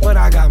lot, but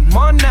I got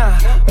more now.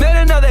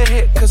 Made another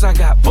hit, cause I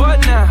got bored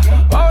now.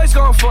 Always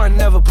going for it,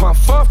 never pump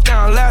fourth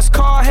down. Last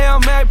call, Hail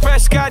Mary,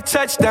 Prescott,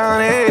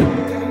 touchdown, hey.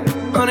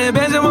 100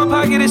 bands in my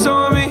pocket, it's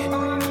on me.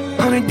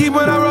 100 deep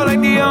when I roll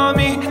like the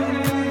army.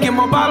 Get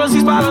more bottles,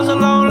 these bottles are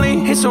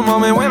lonely. It's a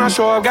moment when I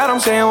show up, God, I'm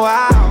saying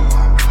wow.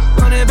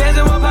 100 bands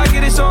in my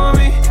pocket, it's on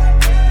me.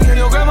 Yeah,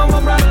 your grandmama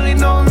probably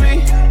know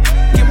me.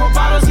 Get more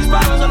bottles, these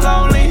bottles are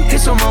lonely.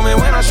 It's a moment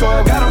when I show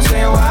up, God, I'm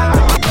saying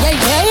wow.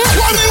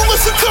 Why do you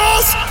listen to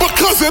us?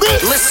 Because it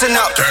is. Listen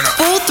up. Turn up.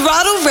 Full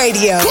Throttle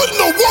Radio. Putting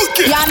the work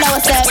in. Y'all know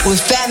what's up. With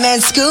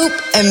Fatman Scoop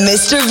and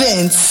Mr.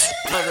 Vince.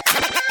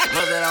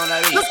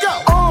 Let's go.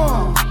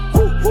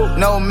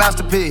 No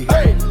masterpiece.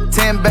 Hey.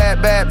 10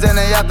 bad babs and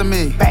they after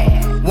me.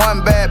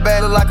 One bad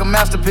look like a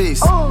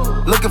masterpiece.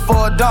 Looking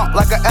for a dunk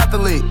like an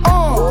athlete.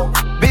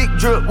 Big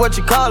drip, what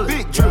you call it?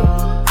 Big drip.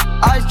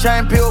 Ice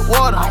chain, peeled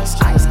water. Ice.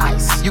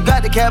 You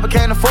got the cab, but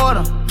can't afford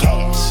them.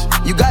 Cash.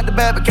 You got the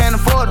bad, but can't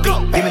afford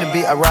them. Give me the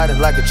beat, I ride it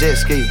like a jet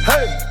ski.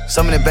 Hey.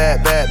 Some of the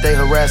bad, they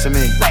harassing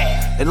me.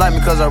 They like me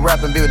cause I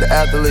rap and be with the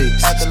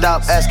athletes.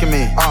 Stop asking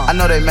me, I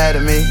know they mad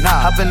at me.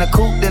 Hop in the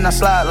coupe, then I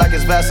slide like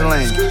it's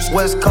Vaseline.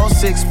 West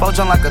Coast 6, poach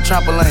on like a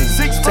trampoline.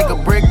 Take a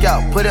brick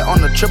out, put it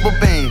on the triple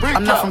beam.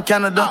 I'm not from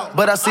Canada,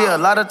 but I see a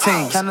lot of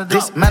teams.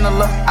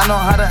 Dismantle her, I know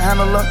how to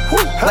handle her.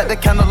 Light the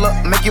candle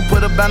up, make you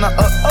put a banner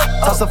up.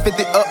 Toss a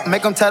 50 up,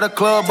 make them tie the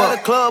club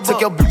up.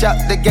 Took your bitch out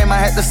the game, I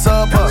had to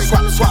sub her.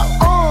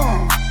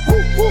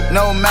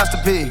 No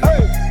masterpiece.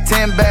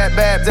 10 bad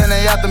babs and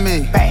they after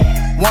me.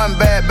 One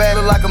bad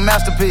look like a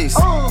masterpiece.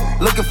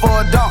 Looking for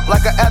a dunk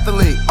like an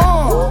athlete.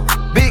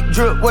 Big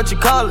drip, what you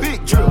call it?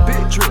 Big drip.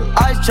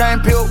 Ice chain,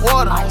 peeled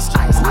water. Ice.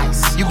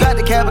 You got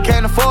the cab, but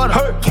can't afford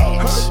it.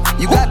 Cash.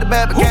 You got the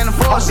bad, but can't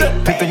afford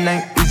it. Pippin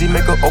ain't easy,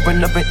 make her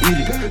open up and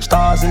eat it.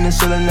 Stars in the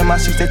ceiling in my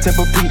seats, they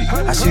Tempur-Pedic.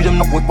 I see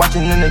them up with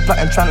watching and they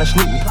plotting, trying to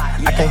sneak me.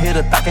 I can't hear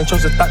the thought, can't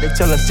trust the thought, they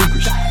telling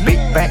secrets. Big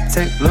back,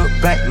 take, look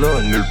back,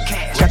 little nigga.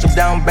 Catch them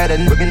down bad, that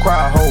nigga can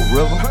cry a whole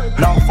river.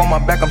 Now on my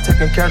back, I'm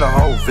taking care of the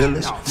whole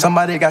village.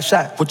 Somebody got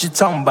shot, what you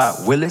talking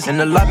about, Willis? In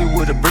the lobby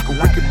with a brick of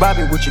wicked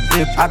Bobby with your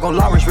bib. I go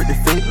Lawrence with the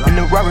fit, in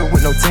the Rari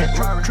with no tent.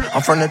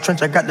 I'm from the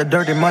trench, I got the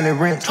dirty money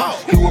rent.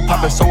 He was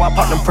poppin', so I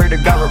popped and pray to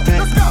God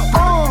repent.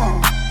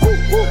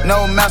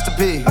 No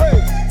masterpiece.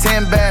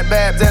 10 bad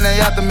babs and they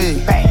after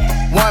me.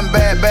 One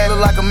bad look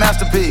like a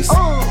masterpiece.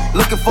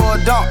 Looking for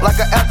a dunk like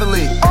an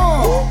athlete.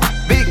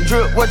 Big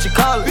drip, what you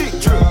call it?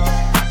 Big drip.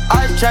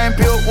 Ice chain,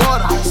 peeled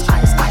water. Ice.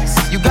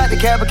 You got the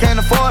cab, but can't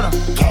afford them.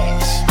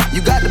 Cash.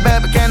 You got the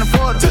bad, but can't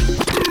afford them.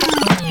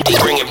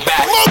 Bring it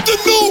back. Love the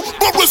new,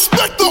 but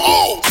respect the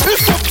old.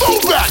 It's a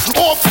throwback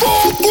on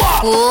Full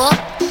Throttle. Full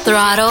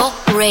Throttle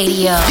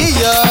Radio.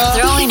 Yeah.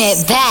 Throwing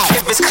it back.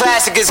 If it's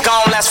classic, it's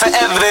gonna last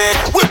forever.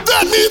 With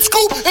Fatman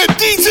Scoop and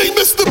DJ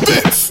Mr.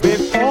 Vince.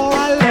 Before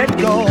I let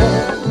go, I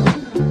know.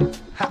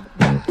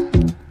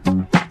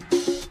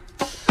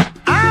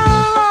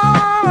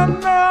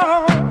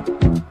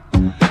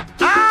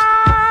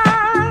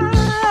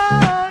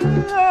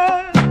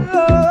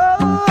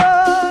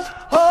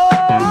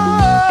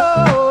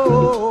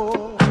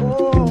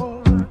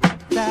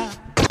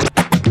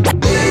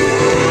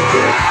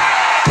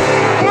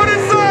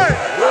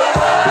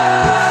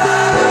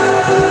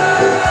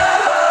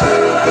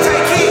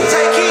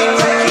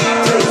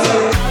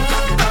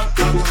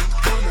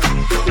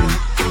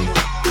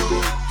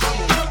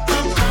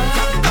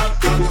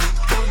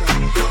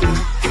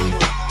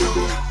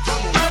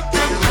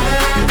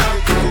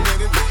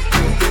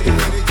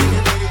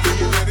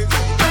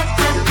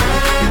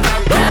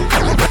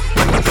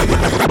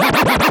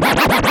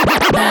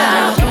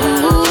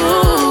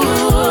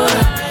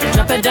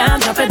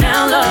 Drop it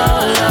down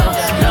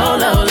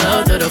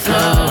low to the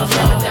floor.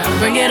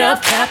 Bring it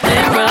up,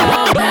 Captain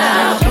Roll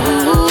now.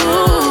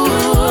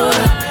 Ooh,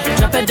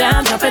 drop it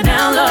down low to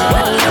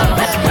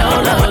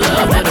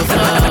the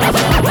floor.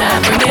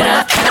 Bring it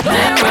up,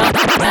 Captain Roll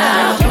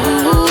now.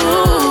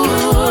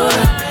 Ooh,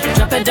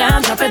 drop it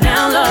down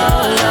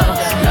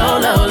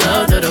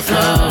low to the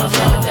floor.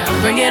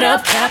 Bring it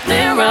up,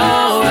 Captain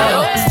Roll.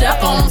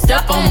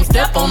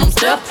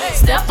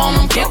 Step on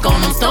them, kick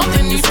on them, stomp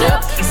and you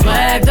step.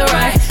 Swag the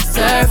right,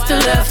 surf the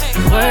left,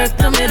 work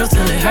the middle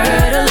till it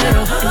hurt a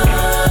little.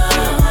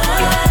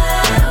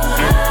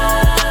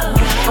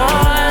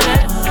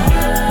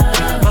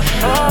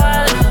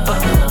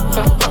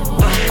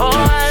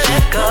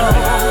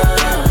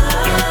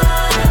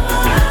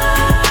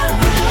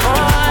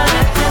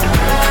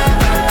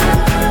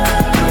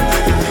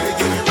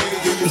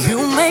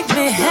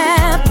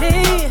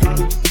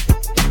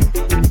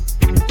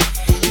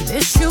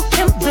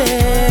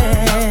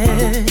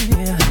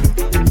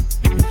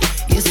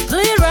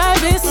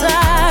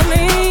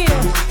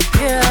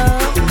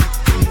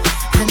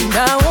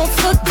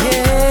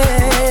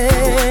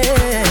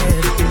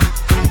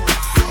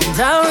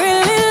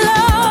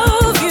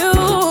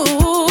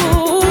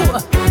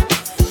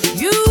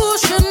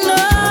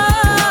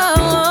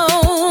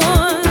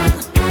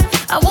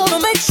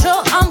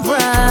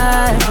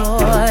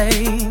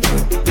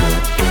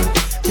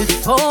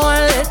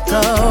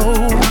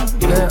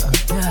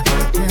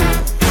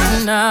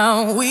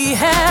 now. We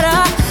had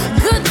a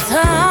good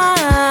time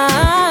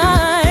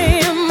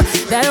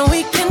that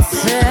we can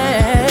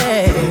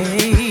say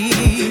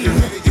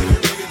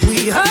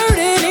we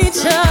hurting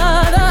each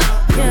other,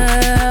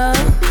 yeah.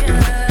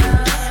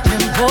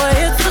 And boy,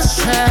 it's a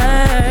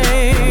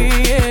shame.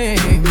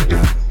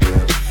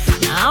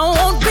 I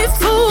won't be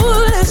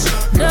foolish,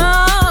 no.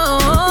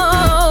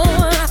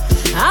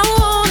 I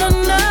wanna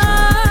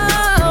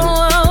know.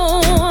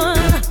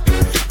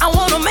 I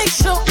wanna make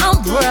sure I'm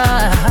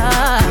right,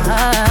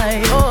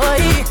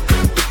 boy,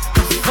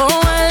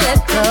 before I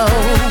let go.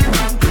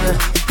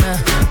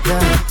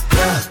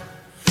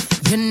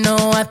 You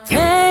know I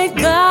thank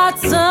God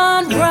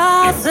sun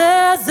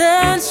rises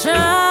and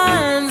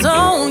shines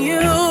on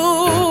you.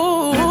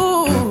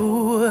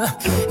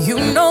 You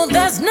know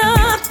there's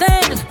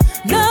nothing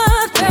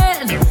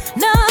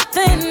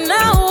I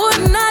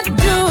would not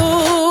do.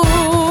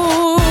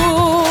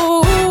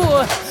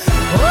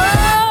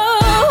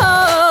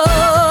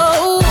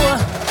 Oh,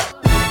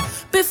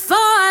 before I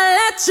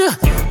let you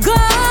go.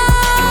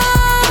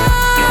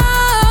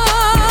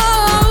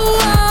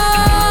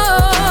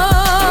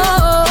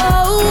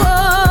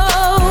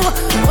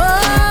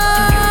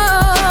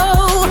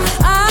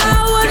 I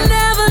would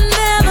never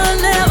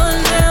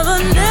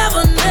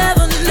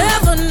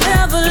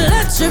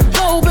let you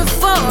go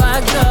before I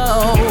go.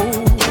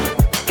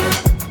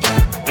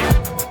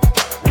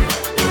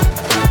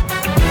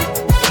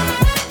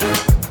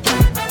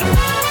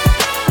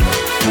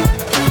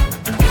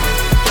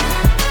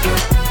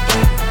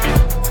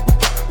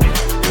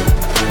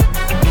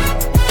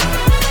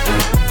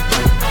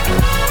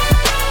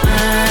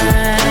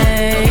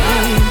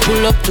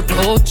 Pull up to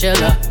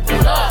Coachella,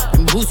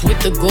 boots with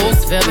the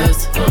ghost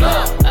feathers.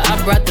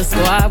 I brought the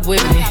squad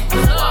with me,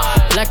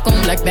 black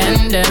on black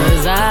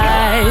bandanas.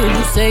 I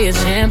do say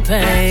it's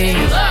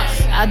champagne.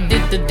 I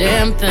did the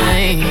damn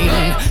thing.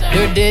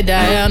 Dirt did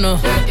Diana,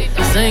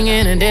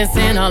 singing and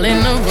dancing all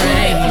in the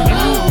rain.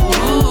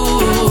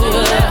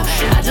 Ooh,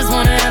 I just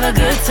wanna have a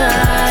good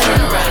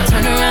time.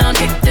 Turn around,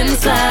 get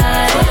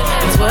inside,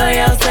 and twirl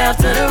yourself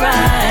to the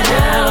right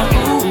now.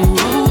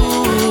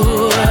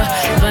 Ooh,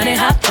 funny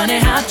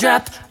hop,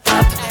 drop,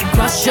 pop.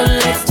 Cross your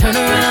legs, turn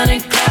around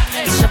and clap.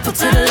 Shuffle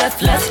to the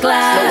left, let's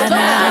glide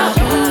now.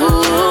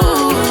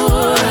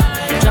 Ooh,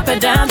 drop it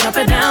down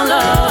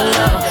low,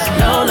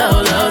 low,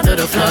 low, low to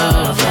the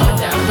floor.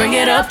 Bring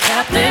it up,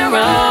 tap, then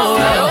roll.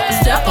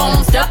 Step on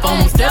them, step on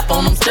them, step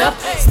on them,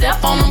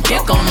 step on them,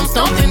 kick on them,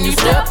 stomp, then you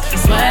step.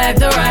 Swag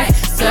the right,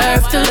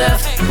 serve to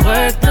left,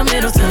 work the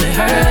middle till it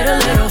hurt a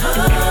little.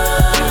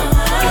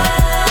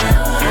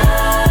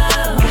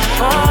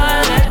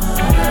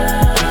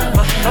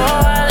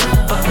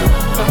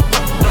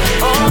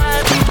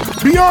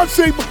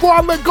 Beyonce, Before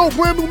I Let Go,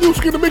 brand new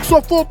music in the mix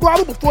on Full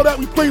Throttle. Before that,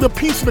 we played a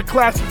piece of the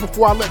classic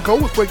Before I Let Go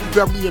with Frankie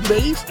Beverly and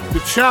Maze. The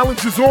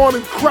challenge is on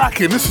and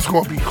cracking. This is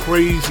gonna be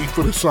crazy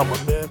for the summer,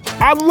 man.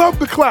 I love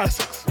the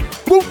classics.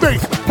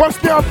 Blueface,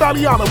 Bust Down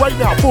Tatiana right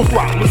now, Full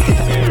Throttle. Let's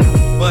get it.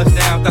 Bust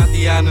down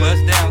Tatiana,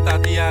 bust down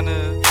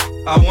Tatiana.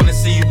 I wanna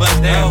see you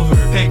bust down.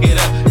 Pick it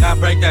up, now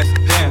break that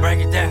shit down. Break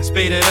it down,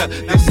 speed it up,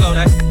 now slow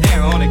that shit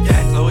down on the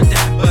gas. Slow it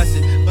down, bust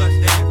it,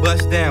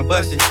 bust down,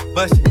 bust it,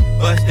 bust it,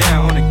 bust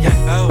down on the gas.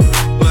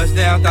 Bust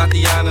down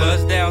Tatiana,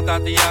 bust down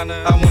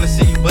Tatiana. I wanna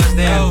see you bust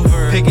down.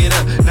 Pick it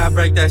up, now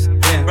break that shit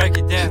down. Break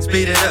it down,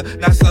 speed it up,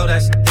 now slow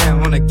that shit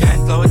down on the gas.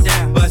 Slow it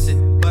down, bust it,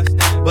 bust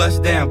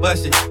down,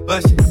 bust it,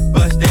 bust it,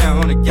 bust down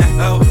on the gas.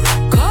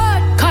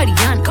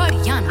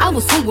 Cardiana, I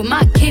was home with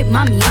my kid,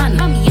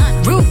 Mamiana.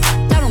 Rude,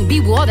 I don't be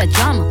with all that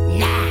drama.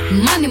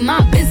 Money,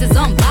 my business,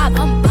 I'm Bob.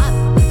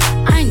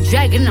 I ain't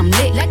dragging, I'm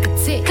lit like a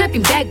tick.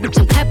 Clapping back, bitch,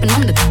 I'm clapping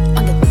on the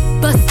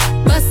bust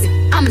it.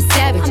 I'm a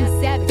savage.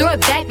 Throw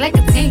it back like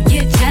a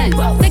 10-year challenge.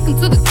 Take him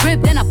to the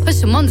crib, then I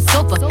push him on the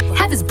sofa.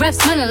 Have his breath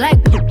smelling like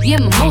yeah,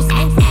 mimosa.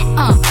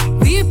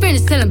 We ain't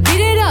finished, tell him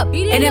beat it up.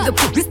 And if the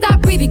poopy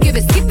stop breathing, give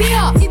it skip it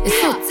up. It's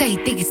so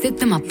tight, think it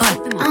slipped in my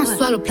butt. I don't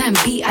swallow plan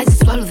B, I just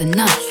swallow the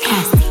nuts.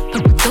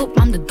 Dope,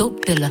 I'm the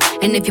dope dealer.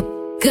 And if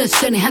you're good,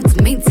 shouldn't have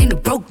to maintain the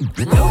broke.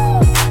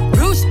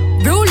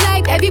 Real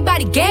life,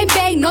 everybody gang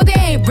bang, no they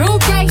ain't real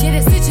right. Yeah,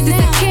 that's it. Since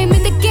I came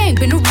in the game,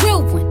 been a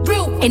real one.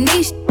 And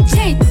they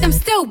changed, I'm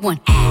still one.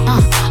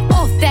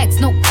 All facts,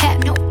 no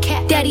cap.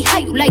 Daddy, how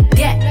you like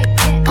that?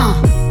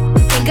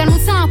 Ain't got no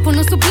time for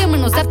no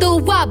subliminals. After a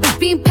while, but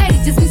being petty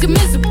just means you're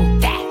miserable.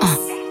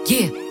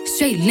 Yeah,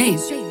 straight lane.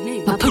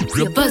 My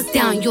pussy a buzz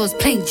down, yours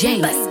plain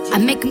Jane. I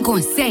make him go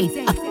insane.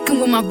 I fucking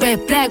with my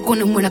red flag on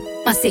him when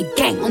I say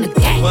gang on the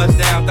gang. Bust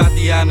down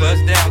Tatiana,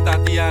 bust down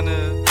Tatiana.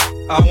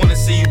 I wanna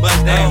see you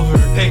bust down.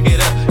 Pick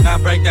it up, now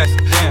break that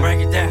shit down. Break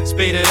it down,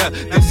 speed it up,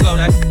 then slow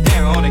that shit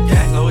down on the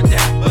gas. Slow it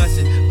down, bust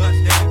it,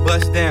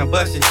 bust down,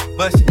 bust it,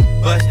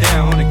 bust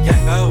down on the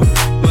gas.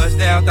 Bust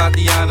down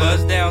Tatiana,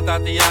 bust down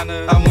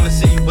Tatiana. I wanna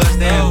see you bust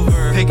down.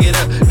 Pick it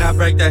up, now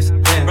break that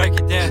shit down. Break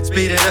it down,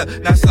 speed it up,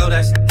 now slow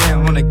that shit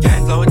down on the gas.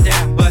 Slow it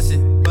down, bust it,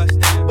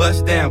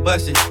 bust down,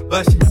 bust it,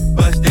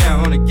 bust down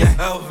on the gas.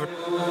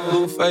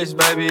 Blueface,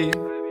 baby,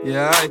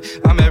 yeah,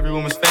 I'm every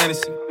woman's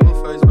fantasy.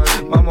 Blueface,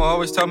 baby. Mama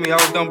always told me I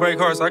was gonna break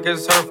hearts. I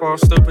guess it's her fault,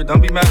 stupid. Don't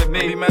be mad at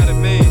me, be mad at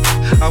me.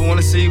 I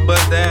wanna see you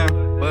bust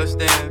down, bust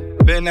down.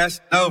 Bend that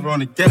shit over on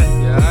the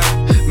game,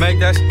 yeah. Make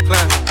that shit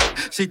clap.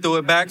 She threw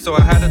it back, so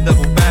I had to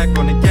double back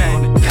on the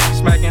game.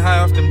 Smacking high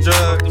off them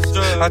drugs.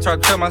 I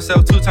tried to tell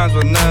myself 2 times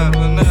was enough.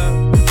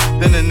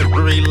 Then in the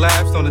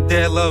relapsed on the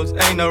dead lows.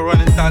 Ain't no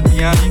running,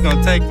 Tatiana. You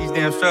gon' take these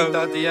damn strokes,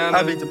 Tatiana.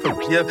 I beat the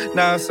poop, yep.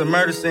 Now it's a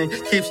murder scene.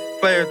 Keeps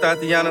player,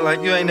 Tatiana,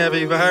 like you ain't never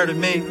even heard of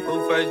me.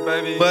 Blue face,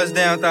 baby. Buzz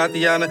down,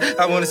 Tatiana.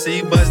 I wanna see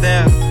you buzz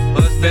down.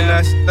 Then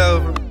that shit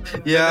over.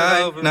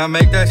 Yeah, over. Now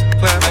make that shit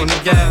clap on the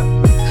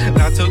game.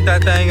 Now took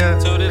that thing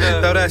up, throw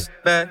that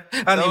shit back.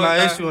 I need my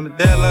issue on the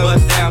dead low.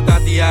 Buzz down,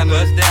 Tatiana.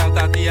 Buzz down,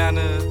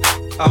 Tatiana.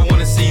 I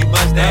wanna see you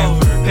bust down,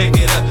 pick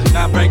it up,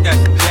 now break that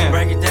shit down,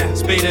 break it down,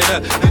 speed it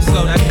up, then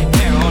slow that shit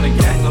down on the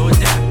gas, slow it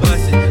down,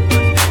 bust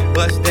it,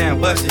 bust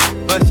down, bust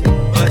it, bust it,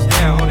 bust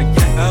down on the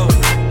gas,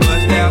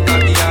 bust down,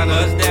 Tatiana,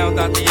 bust down,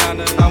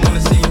 Tatiana. I wanna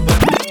see you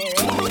bust.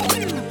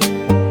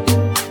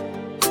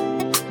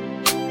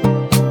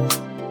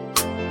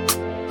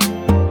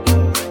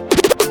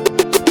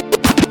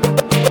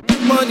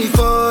 Money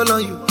fall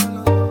on you,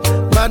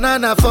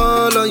 banana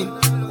fall on you,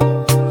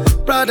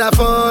 Prada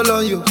fall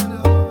on you.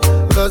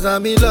 Cause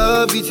I'm in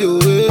love with you,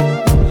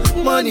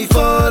 Money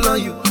fall on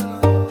you,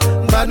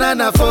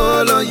 banana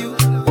fall on you,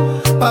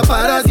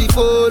 paparazzi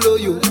follow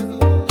you.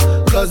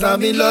 Cause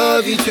I'm in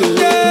love with you,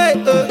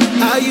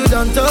 Are you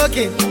done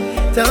talking?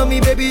 Tell me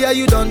baby, are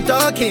you done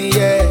talking,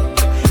 yeah?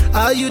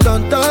 Are you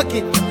done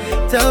talking?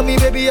 Tell me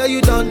baby, are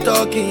you done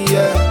talking,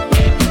 yeah?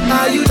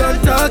 Are you done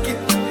talking?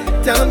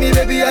 Tell me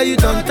baby, are you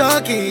done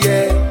talking,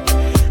 yeah?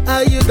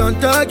 Are you done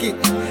talking?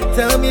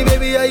 Tell me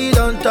baby, are you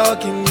done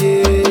talking,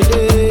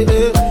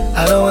 yeah?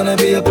 I don't wanna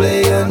be a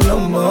player no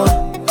more.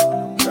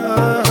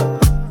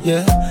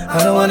 Yeah,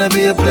 I don't wanna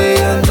be a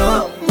player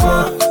no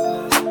more.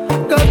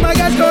 Cause my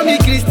guys call me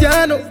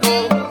Cristiano,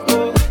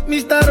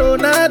 Mr.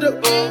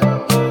 Ronaldo,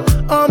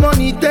 I'm on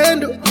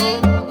Nintendo.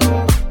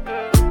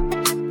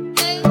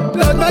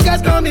 Cause my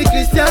guys call me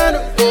Cristiano,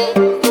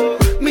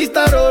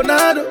 Mr.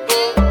 Ronaldo,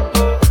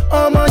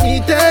 I'm on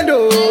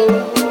Nintendo.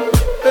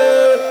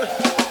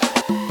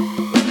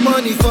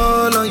 Money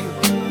fall on you,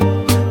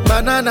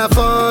 banana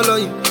fall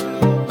on you,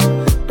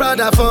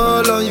 Prada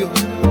fall on you,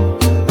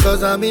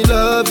 cause I'm in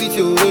love with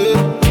you,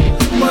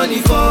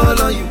 Money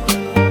fall on you,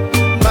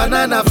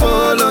 banana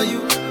fall on you,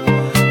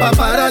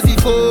 paparazzi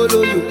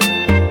follow you,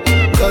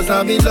 cause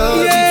I'm in love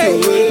with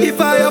you,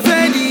 If I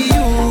offend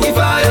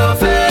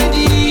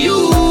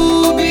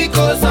you,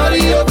 because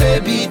sorry oh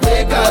baby,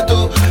 take out,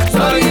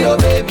 sorry oh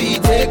baby,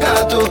 take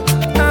out.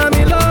 I'm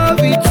in love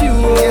with you,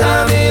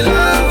 I'm in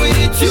love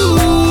with you,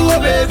 oh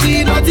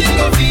baby, nothing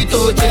go fit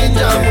to change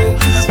am.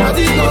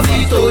 Nothing go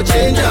fit to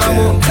change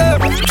am.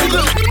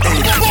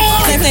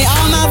 They play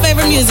all my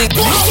favorite music.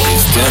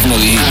 It's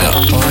definitely heating up.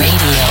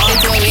 Radio.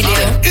 It's what we do.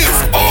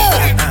 It's on.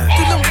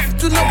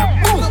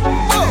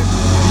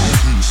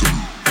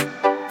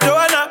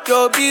 Joanna,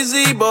 your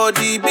busy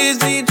body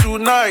busy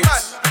tonight.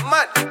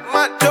 Mad.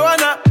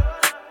 Joanna,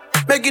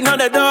 making all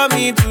the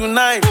dummy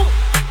tonight.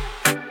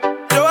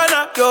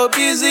 Joanna, your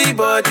busy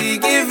body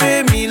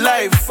giving me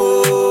life,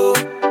 oh,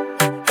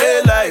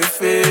 hey life,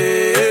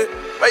 hey.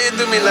 Why you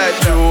do me like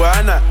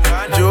Joanna,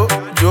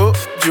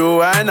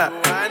 Joanna?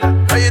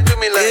 Why you do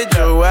me like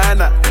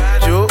Joanna,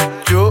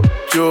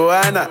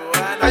 Joanna?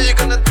 How you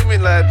gonna do me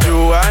like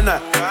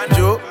Joanna,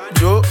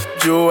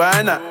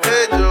 Joanna?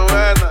 Hey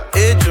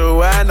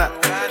Joanna,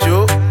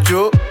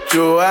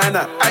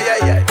 Joanna?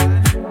 Ay.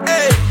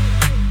 Hey,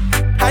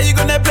 how you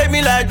gonna play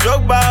me like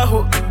Drogba,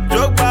 ho?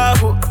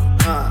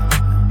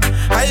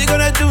 How you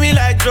gonna do me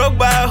like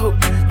Drogba, ho?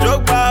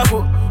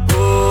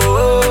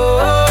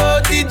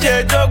 Oh,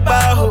 DJ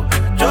Drogba, ho.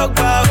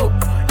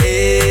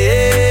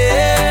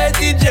 Hey,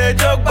 DJ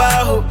Drogba,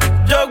 ho.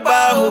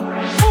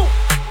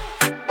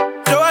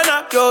 Joanna,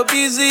 your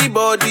busy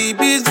body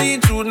busy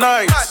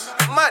tonight.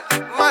 Mad.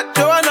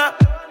 Joanna,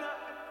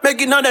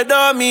 making all the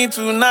dummy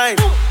tonight.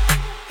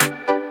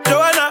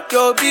 Joanna,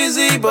 your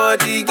busy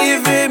body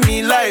giving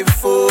me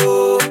life,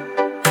 oh,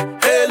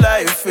 hey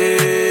life,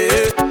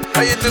 hey.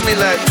 How you do me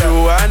like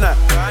Joanna,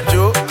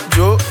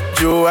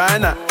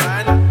 Joanna?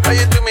 How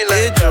you do me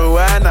like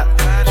Joanna,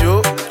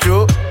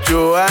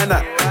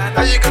 Joanna?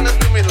 How you gonna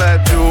do me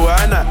like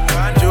Joanna,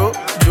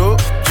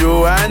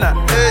 Joanna?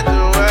 Hey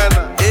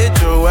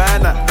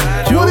Joanna,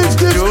 What is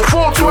this?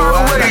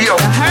 Throttle Radio.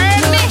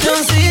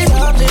 Don't see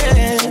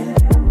something,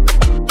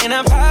 and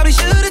I probably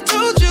should've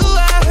told you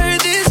I heard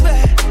this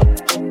back.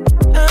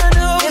 I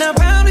know, and I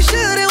probably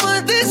shouldn't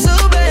want this so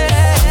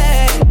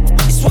bad.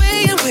 It's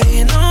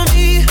weighing on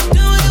me.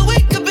 Doing the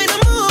wake up in the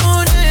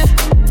morning.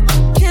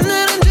 Can't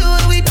let him do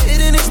what we did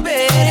in his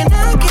bed, and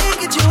I can't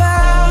get you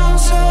out,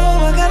 so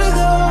I gotta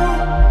go.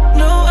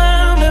 No,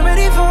 I'm not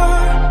ready for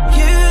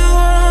you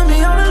on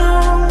me all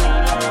alone.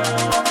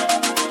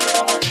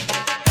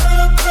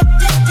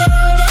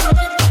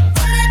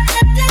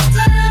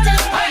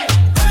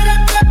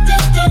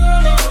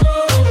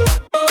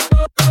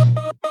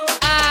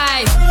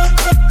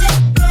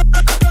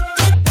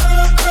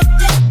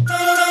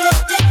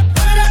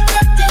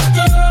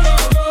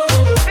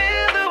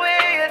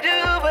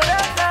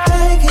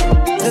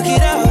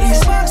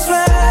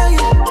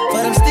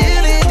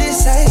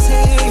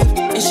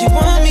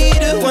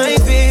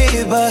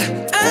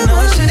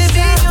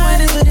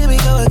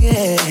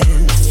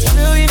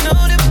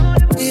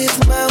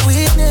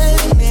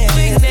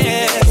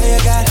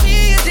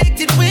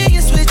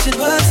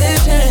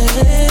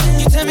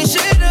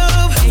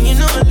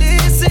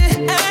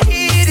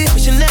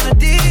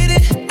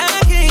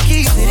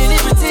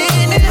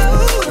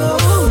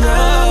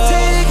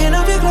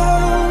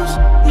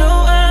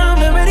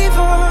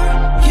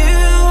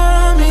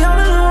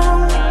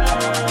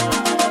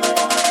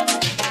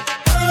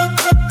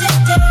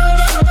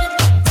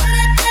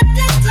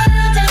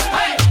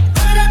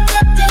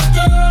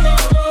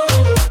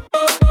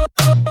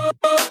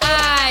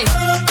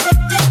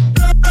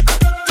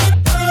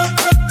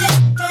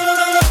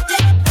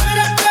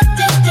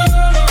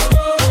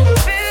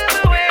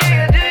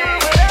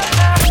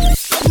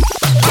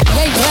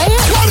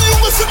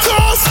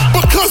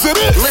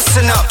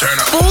 up.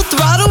 Full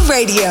Throttle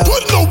Radio.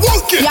 Put the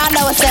work in. Y'all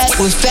know what's up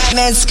with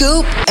Fatman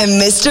Scoop and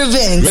Mr.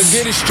 Vince. Let's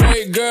get it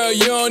straight, girl.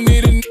 You don't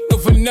need a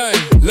nigga for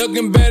nothing.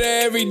 Looking better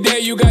every day.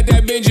 You got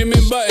that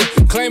Benjamin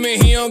Button.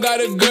 Claiming he don't got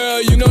a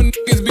girl. You know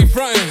niggas be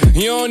frontin'.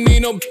 You don't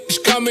need no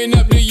bitch coming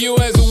up to you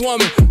as a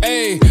woman.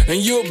 Ayy,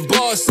 and you a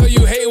boss, so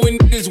you hate when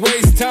niggas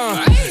waste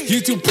time. You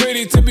too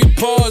pretty to be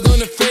paused on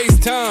the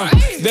FaceTime.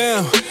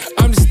 Damn,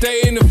 I'm just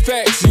stating the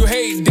facts. You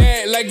hate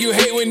that like you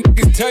hate when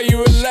niggas tell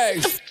you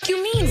relax.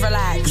 You mean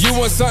relax? You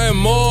want something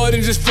more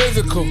than just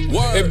physical.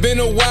 It been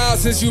a while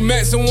since you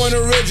met someone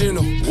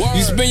original.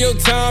 You spend your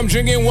time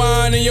drinking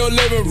wine in your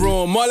living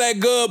room. All that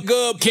good,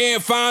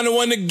 can't find the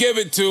one to give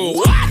it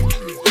to.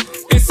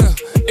 It's a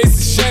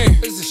shame.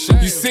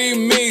 You see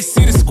me,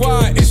 see the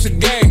squad, it's a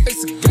game.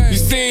 You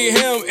see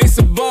him, it's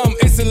a bum,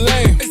 it's a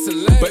lame.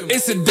 But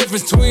it's a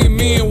difference between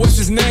me and what's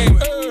his name.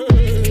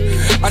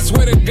 I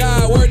swear to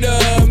God, word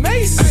to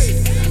Mace.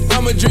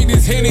 I'ma drink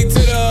this Henny to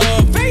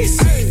the face.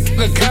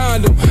 A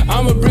condom,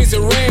 I'ma bring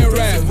some rain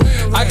rap.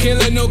 I can't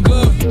let no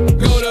good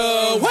go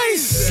to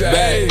waste.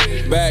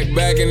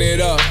 Backing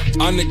it up.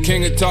 I'm the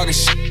king of talking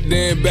shit,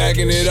 then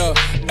backing it up.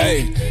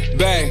 Ayy,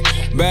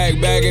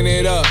 backing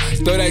it up.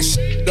 Throw that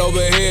shit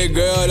over here,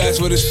 girl, that's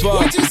what it's for.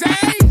 What you say?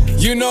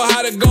 You know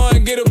how to go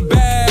and get a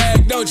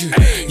bag, don't you?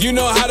 You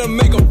know how to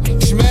make a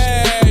bitch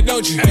mad,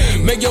 don't you?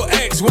 Make your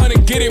ex wanna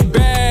get it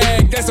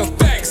back, that's a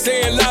fact.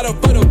 Say a lot of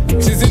for the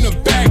bitches in the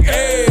back,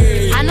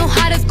 ayy. I know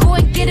how to go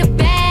and get a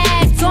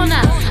bag, don't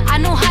I? I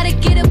know how to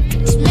get a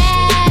bitch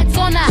mad,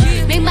 don't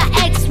I? Make my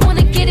ex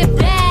wanna get it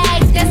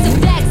back, that's a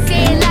fact.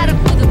 Say a lot of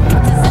for the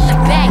bitches in the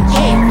back,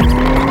 yeah.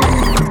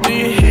 Do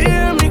you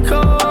hear me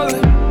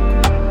calling?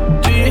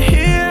 Do you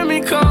hear me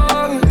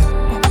calling?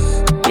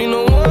 Me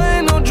no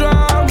want no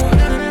drama,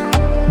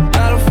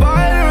 not a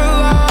fire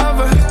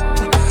lover.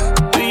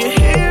 Do you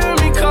hear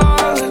me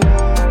calling?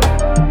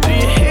 Do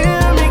you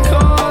hear me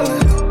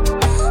calling?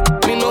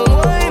 Me no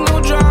want no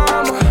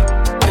drama,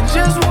 I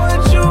just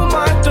want you,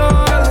 my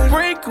darling.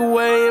 Break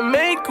away and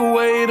make a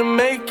way to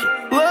make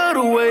it. Love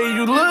the way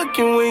you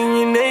looking when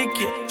you're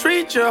naked.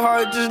 Treat your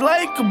heart just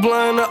like a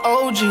blunt of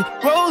OG.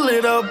 Roll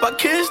it up, I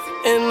kissed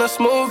it and I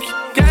smoke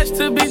it. Got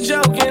to be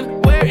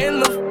joking, where in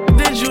the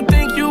did you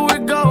think you were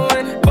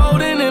going?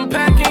 Folding and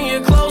packing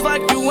your clothes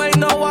like you ain't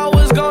know I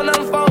was gonna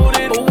unfold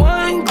it. A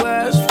wine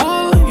glass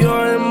full of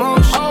your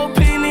emotion. Oh,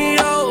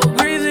 Pinio,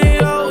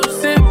 Grisio,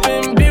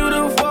 sipping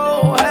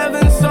beautiful,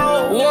 heaven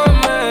so one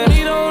man.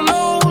 You don't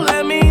know,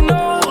 let me in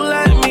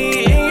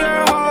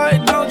your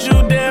heart. Don't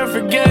you dare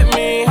forget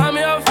me. I'm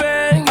your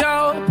fan,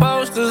 yo.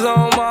 Posters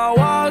on my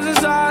walls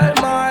inside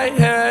my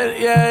head.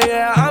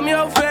 Yeah, I'm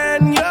your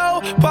fan,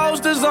 yo.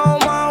 Posters on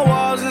my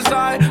walls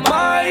inside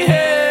my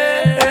head.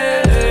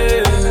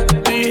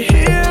 Do you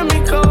hear me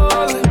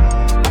calling?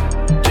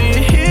 Do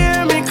you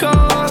hear me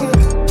calling?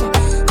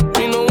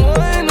 Me no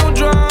want no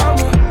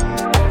drama,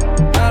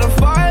 not a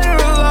fire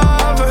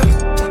lover.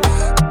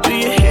 Do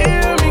you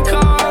hear me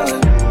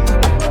calling?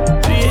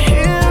 Do you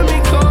hear me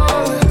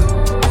calling?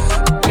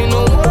 Me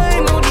no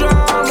want no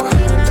drama,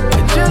 I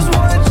just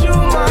want you,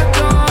 my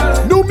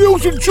darling. New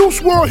music, Juice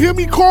WRLD, hear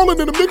me calling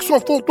in the mix on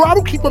Full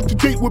Throttle. Keep up to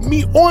date with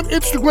me on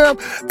Instagram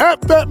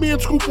at Fatman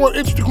Scoop on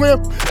Instagram.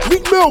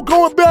 Meek Mill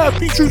going bad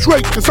featuring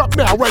Drake. It's up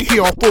now right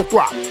here on Full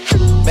Throttle.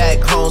 Back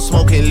home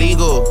smoking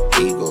legal.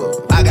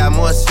 I got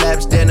more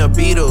slaps than the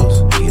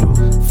Beatles.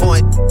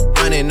 Foreign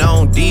running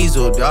on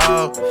diesel,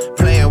 dawg.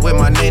 Playing with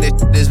my name,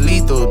 this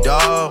lethal,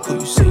 dawg. Who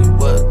you say you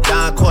was?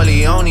 Don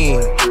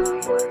Corleone.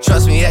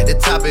 Trust me, at the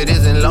top it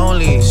isn't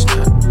lonely.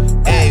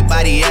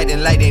 Everybody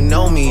acting like they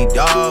know me,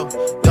 dawg.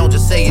 Don't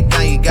just say it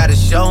down, you gotta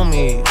show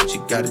me what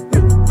you gotta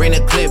do. Bring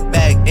the clip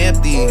back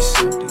empty.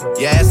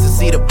 You asked to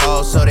see the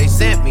ball, so they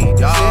sent me,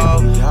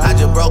 dawg. I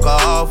just broke her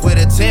off with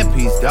a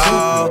 10-piece,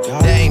 dawg.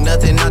 There ain't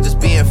nothing, I'm just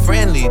being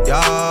friendly,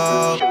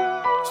 dawg.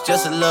 It's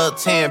just a little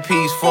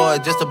 10-piece for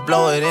it, just to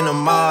blow it in the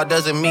mall.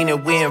 Doesn't mean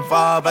that we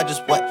involved. I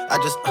just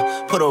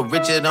put a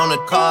Richard on the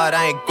card.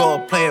 I ain't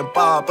going playing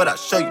ball, but I'll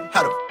show you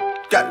how to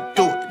gotta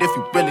do it. If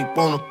you really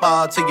wanna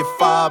fall till you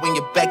fall when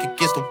you're back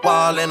against the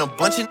wall, and a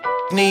bunch of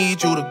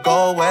need you to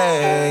go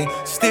away.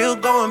 Still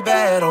going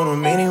bad on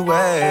them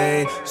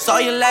anyway. Saw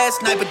you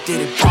last night, but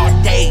did it all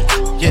day.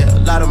 Yeah, a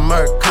lot of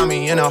murk caught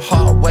me in a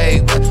hard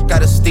way, but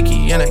got a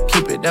sticky and I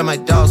keep it at my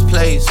dog's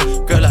place.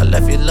 Girl, I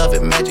left you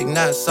loving magic,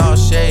 not it's all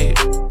shade.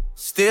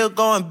 Still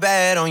going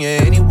bad on you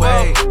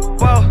anyway.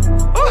 Whoa.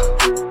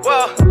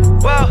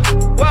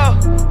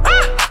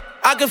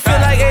 I can feel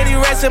like 80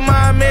 rats in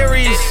my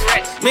Marys.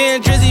 Me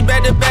and Drizzy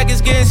back to back,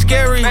 it's getting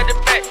scary.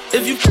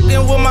 If you fucking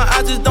with my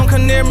eyes, just don't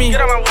come near me.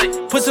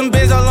 Put some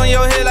bins all on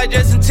your head like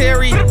Justin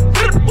Terry.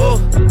 Whoa.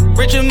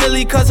 Richard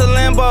Millie cuss a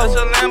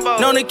Lambo.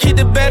 Known to keep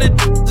the better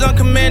on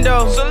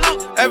commando.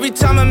 Every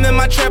time I'm in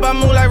my trap, I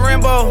move like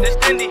Rambo.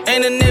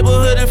 Ain't a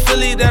neighborhood in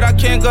Philly that I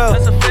can't go.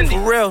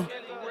 For real.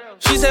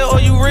 She said, oh,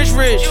 you rich.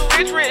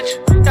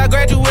 I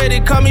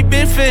graduated, call me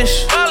Big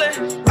Fish.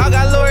 I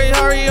got Lori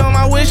Hurry on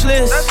my wish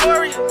list.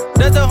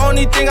 That's the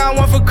only thing I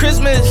want for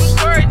Christmas.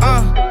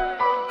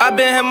 I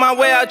been had my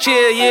way out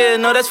here, yeah,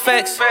 no, that's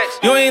facts.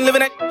 You ain't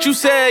living that you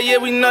said, yeah,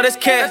 we know that's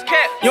cat.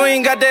 You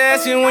ain't got to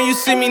ask me when you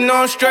see me, know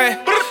I'm straight.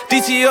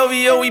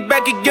 DTOVO, we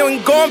back again, we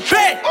going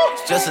back.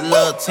 It's just a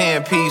little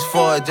 10-piece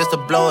for it, just to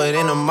blow it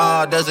in the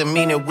mall. Doesn't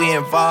mean that we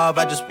involved.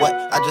 I just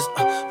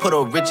put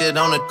a Richard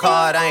on the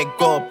card. I ain't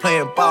going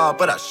playing ball,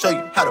 but I'll show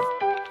you how to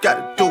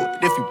gotta do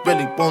it if you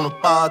really wanna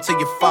fall till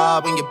you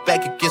fall when you're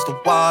back against the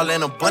wall.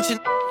 And a bunch of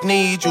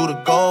need you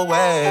to go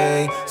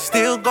away.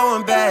 Still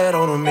going bad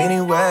on them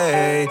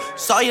anyway.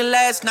 Saw you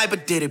last night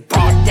but did it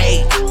broad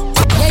day.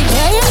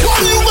 Why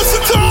do you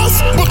listen to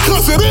us?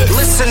 Because it is.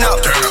 Listen up.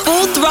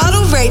 Full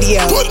Throttle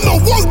Radio. Put no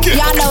work in.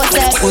 Y'all know what's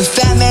up. With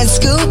Fatman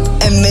Scoop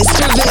and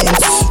Mr.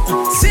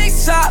 Vince.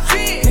 6 top,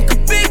 make a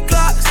big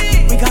glocks.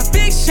 We got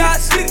big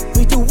shots,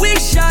 we do weak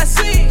shots.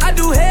 I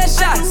do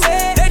headshots,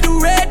 they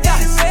do red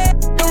dots.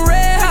 The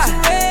red hot,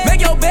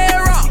 make your bed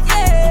rock.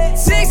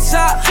 6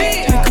 top,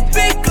 make a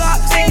big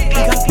glocks.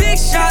 We got big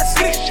shots,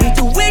 we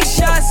do weak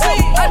shots.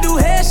 I do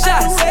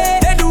headshots,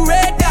 they do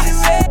red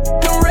dots.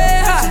 The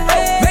red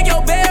hot, make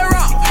your bed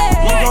rock.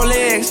 Look your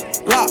legs,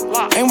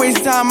 lock. Ain't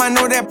wasting time, I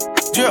know that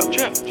drip,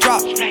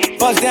 drop.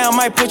 Bust down,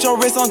 might put your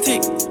wrist on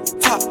tick.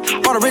 Top.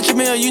 Bought a Richard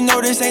Mill, you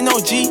know this ain't no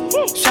G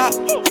shot.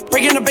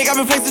 Breaking the bank, I've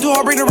been flexing too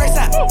hard, bring the race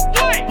out.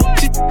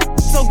 She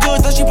so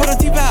good, thought she put her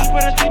teeth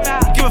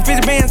out. Give her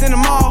 50 bands in the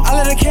mall, I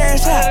let her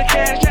cash out.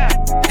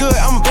 Good,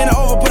 I'ma bend her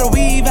over, put a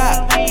weave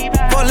out.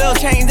 For a little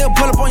change, they'll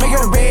pull up on you, make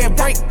her red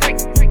break.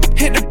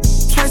 Hit the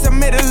twice, I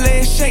made her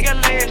leg shake.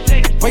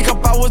 Wake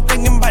up, I was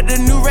thinking about the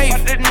new rave.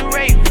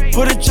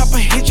 Put a chopper,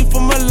 hit you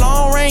from a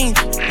long range.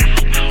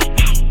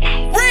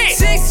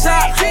 6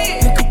 top,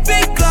 make a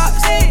big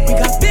glocks. We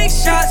got big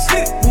shots,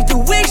 we do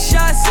weak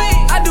shots.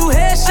 I do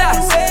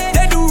headshots,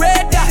 they do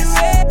red dots.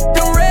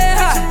 The red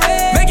hot,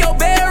 make your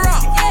bed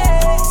rock.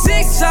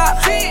 6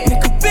 top, make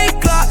a big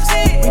glocks.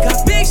 We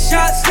got big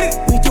shots,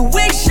 we do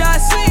weak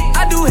shots.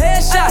 I do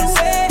headshots,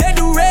 they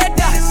do red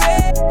dots.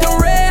 The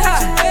red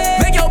hot,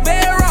 make your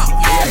bed rock.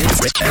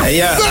 Hey,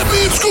 yeah.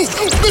 Fatman Scoop,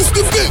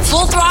 Mr. Vince.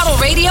 Full Throttle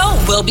Radio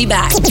will be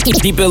back.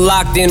 Keep it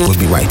locked in. We'll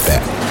be right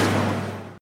back.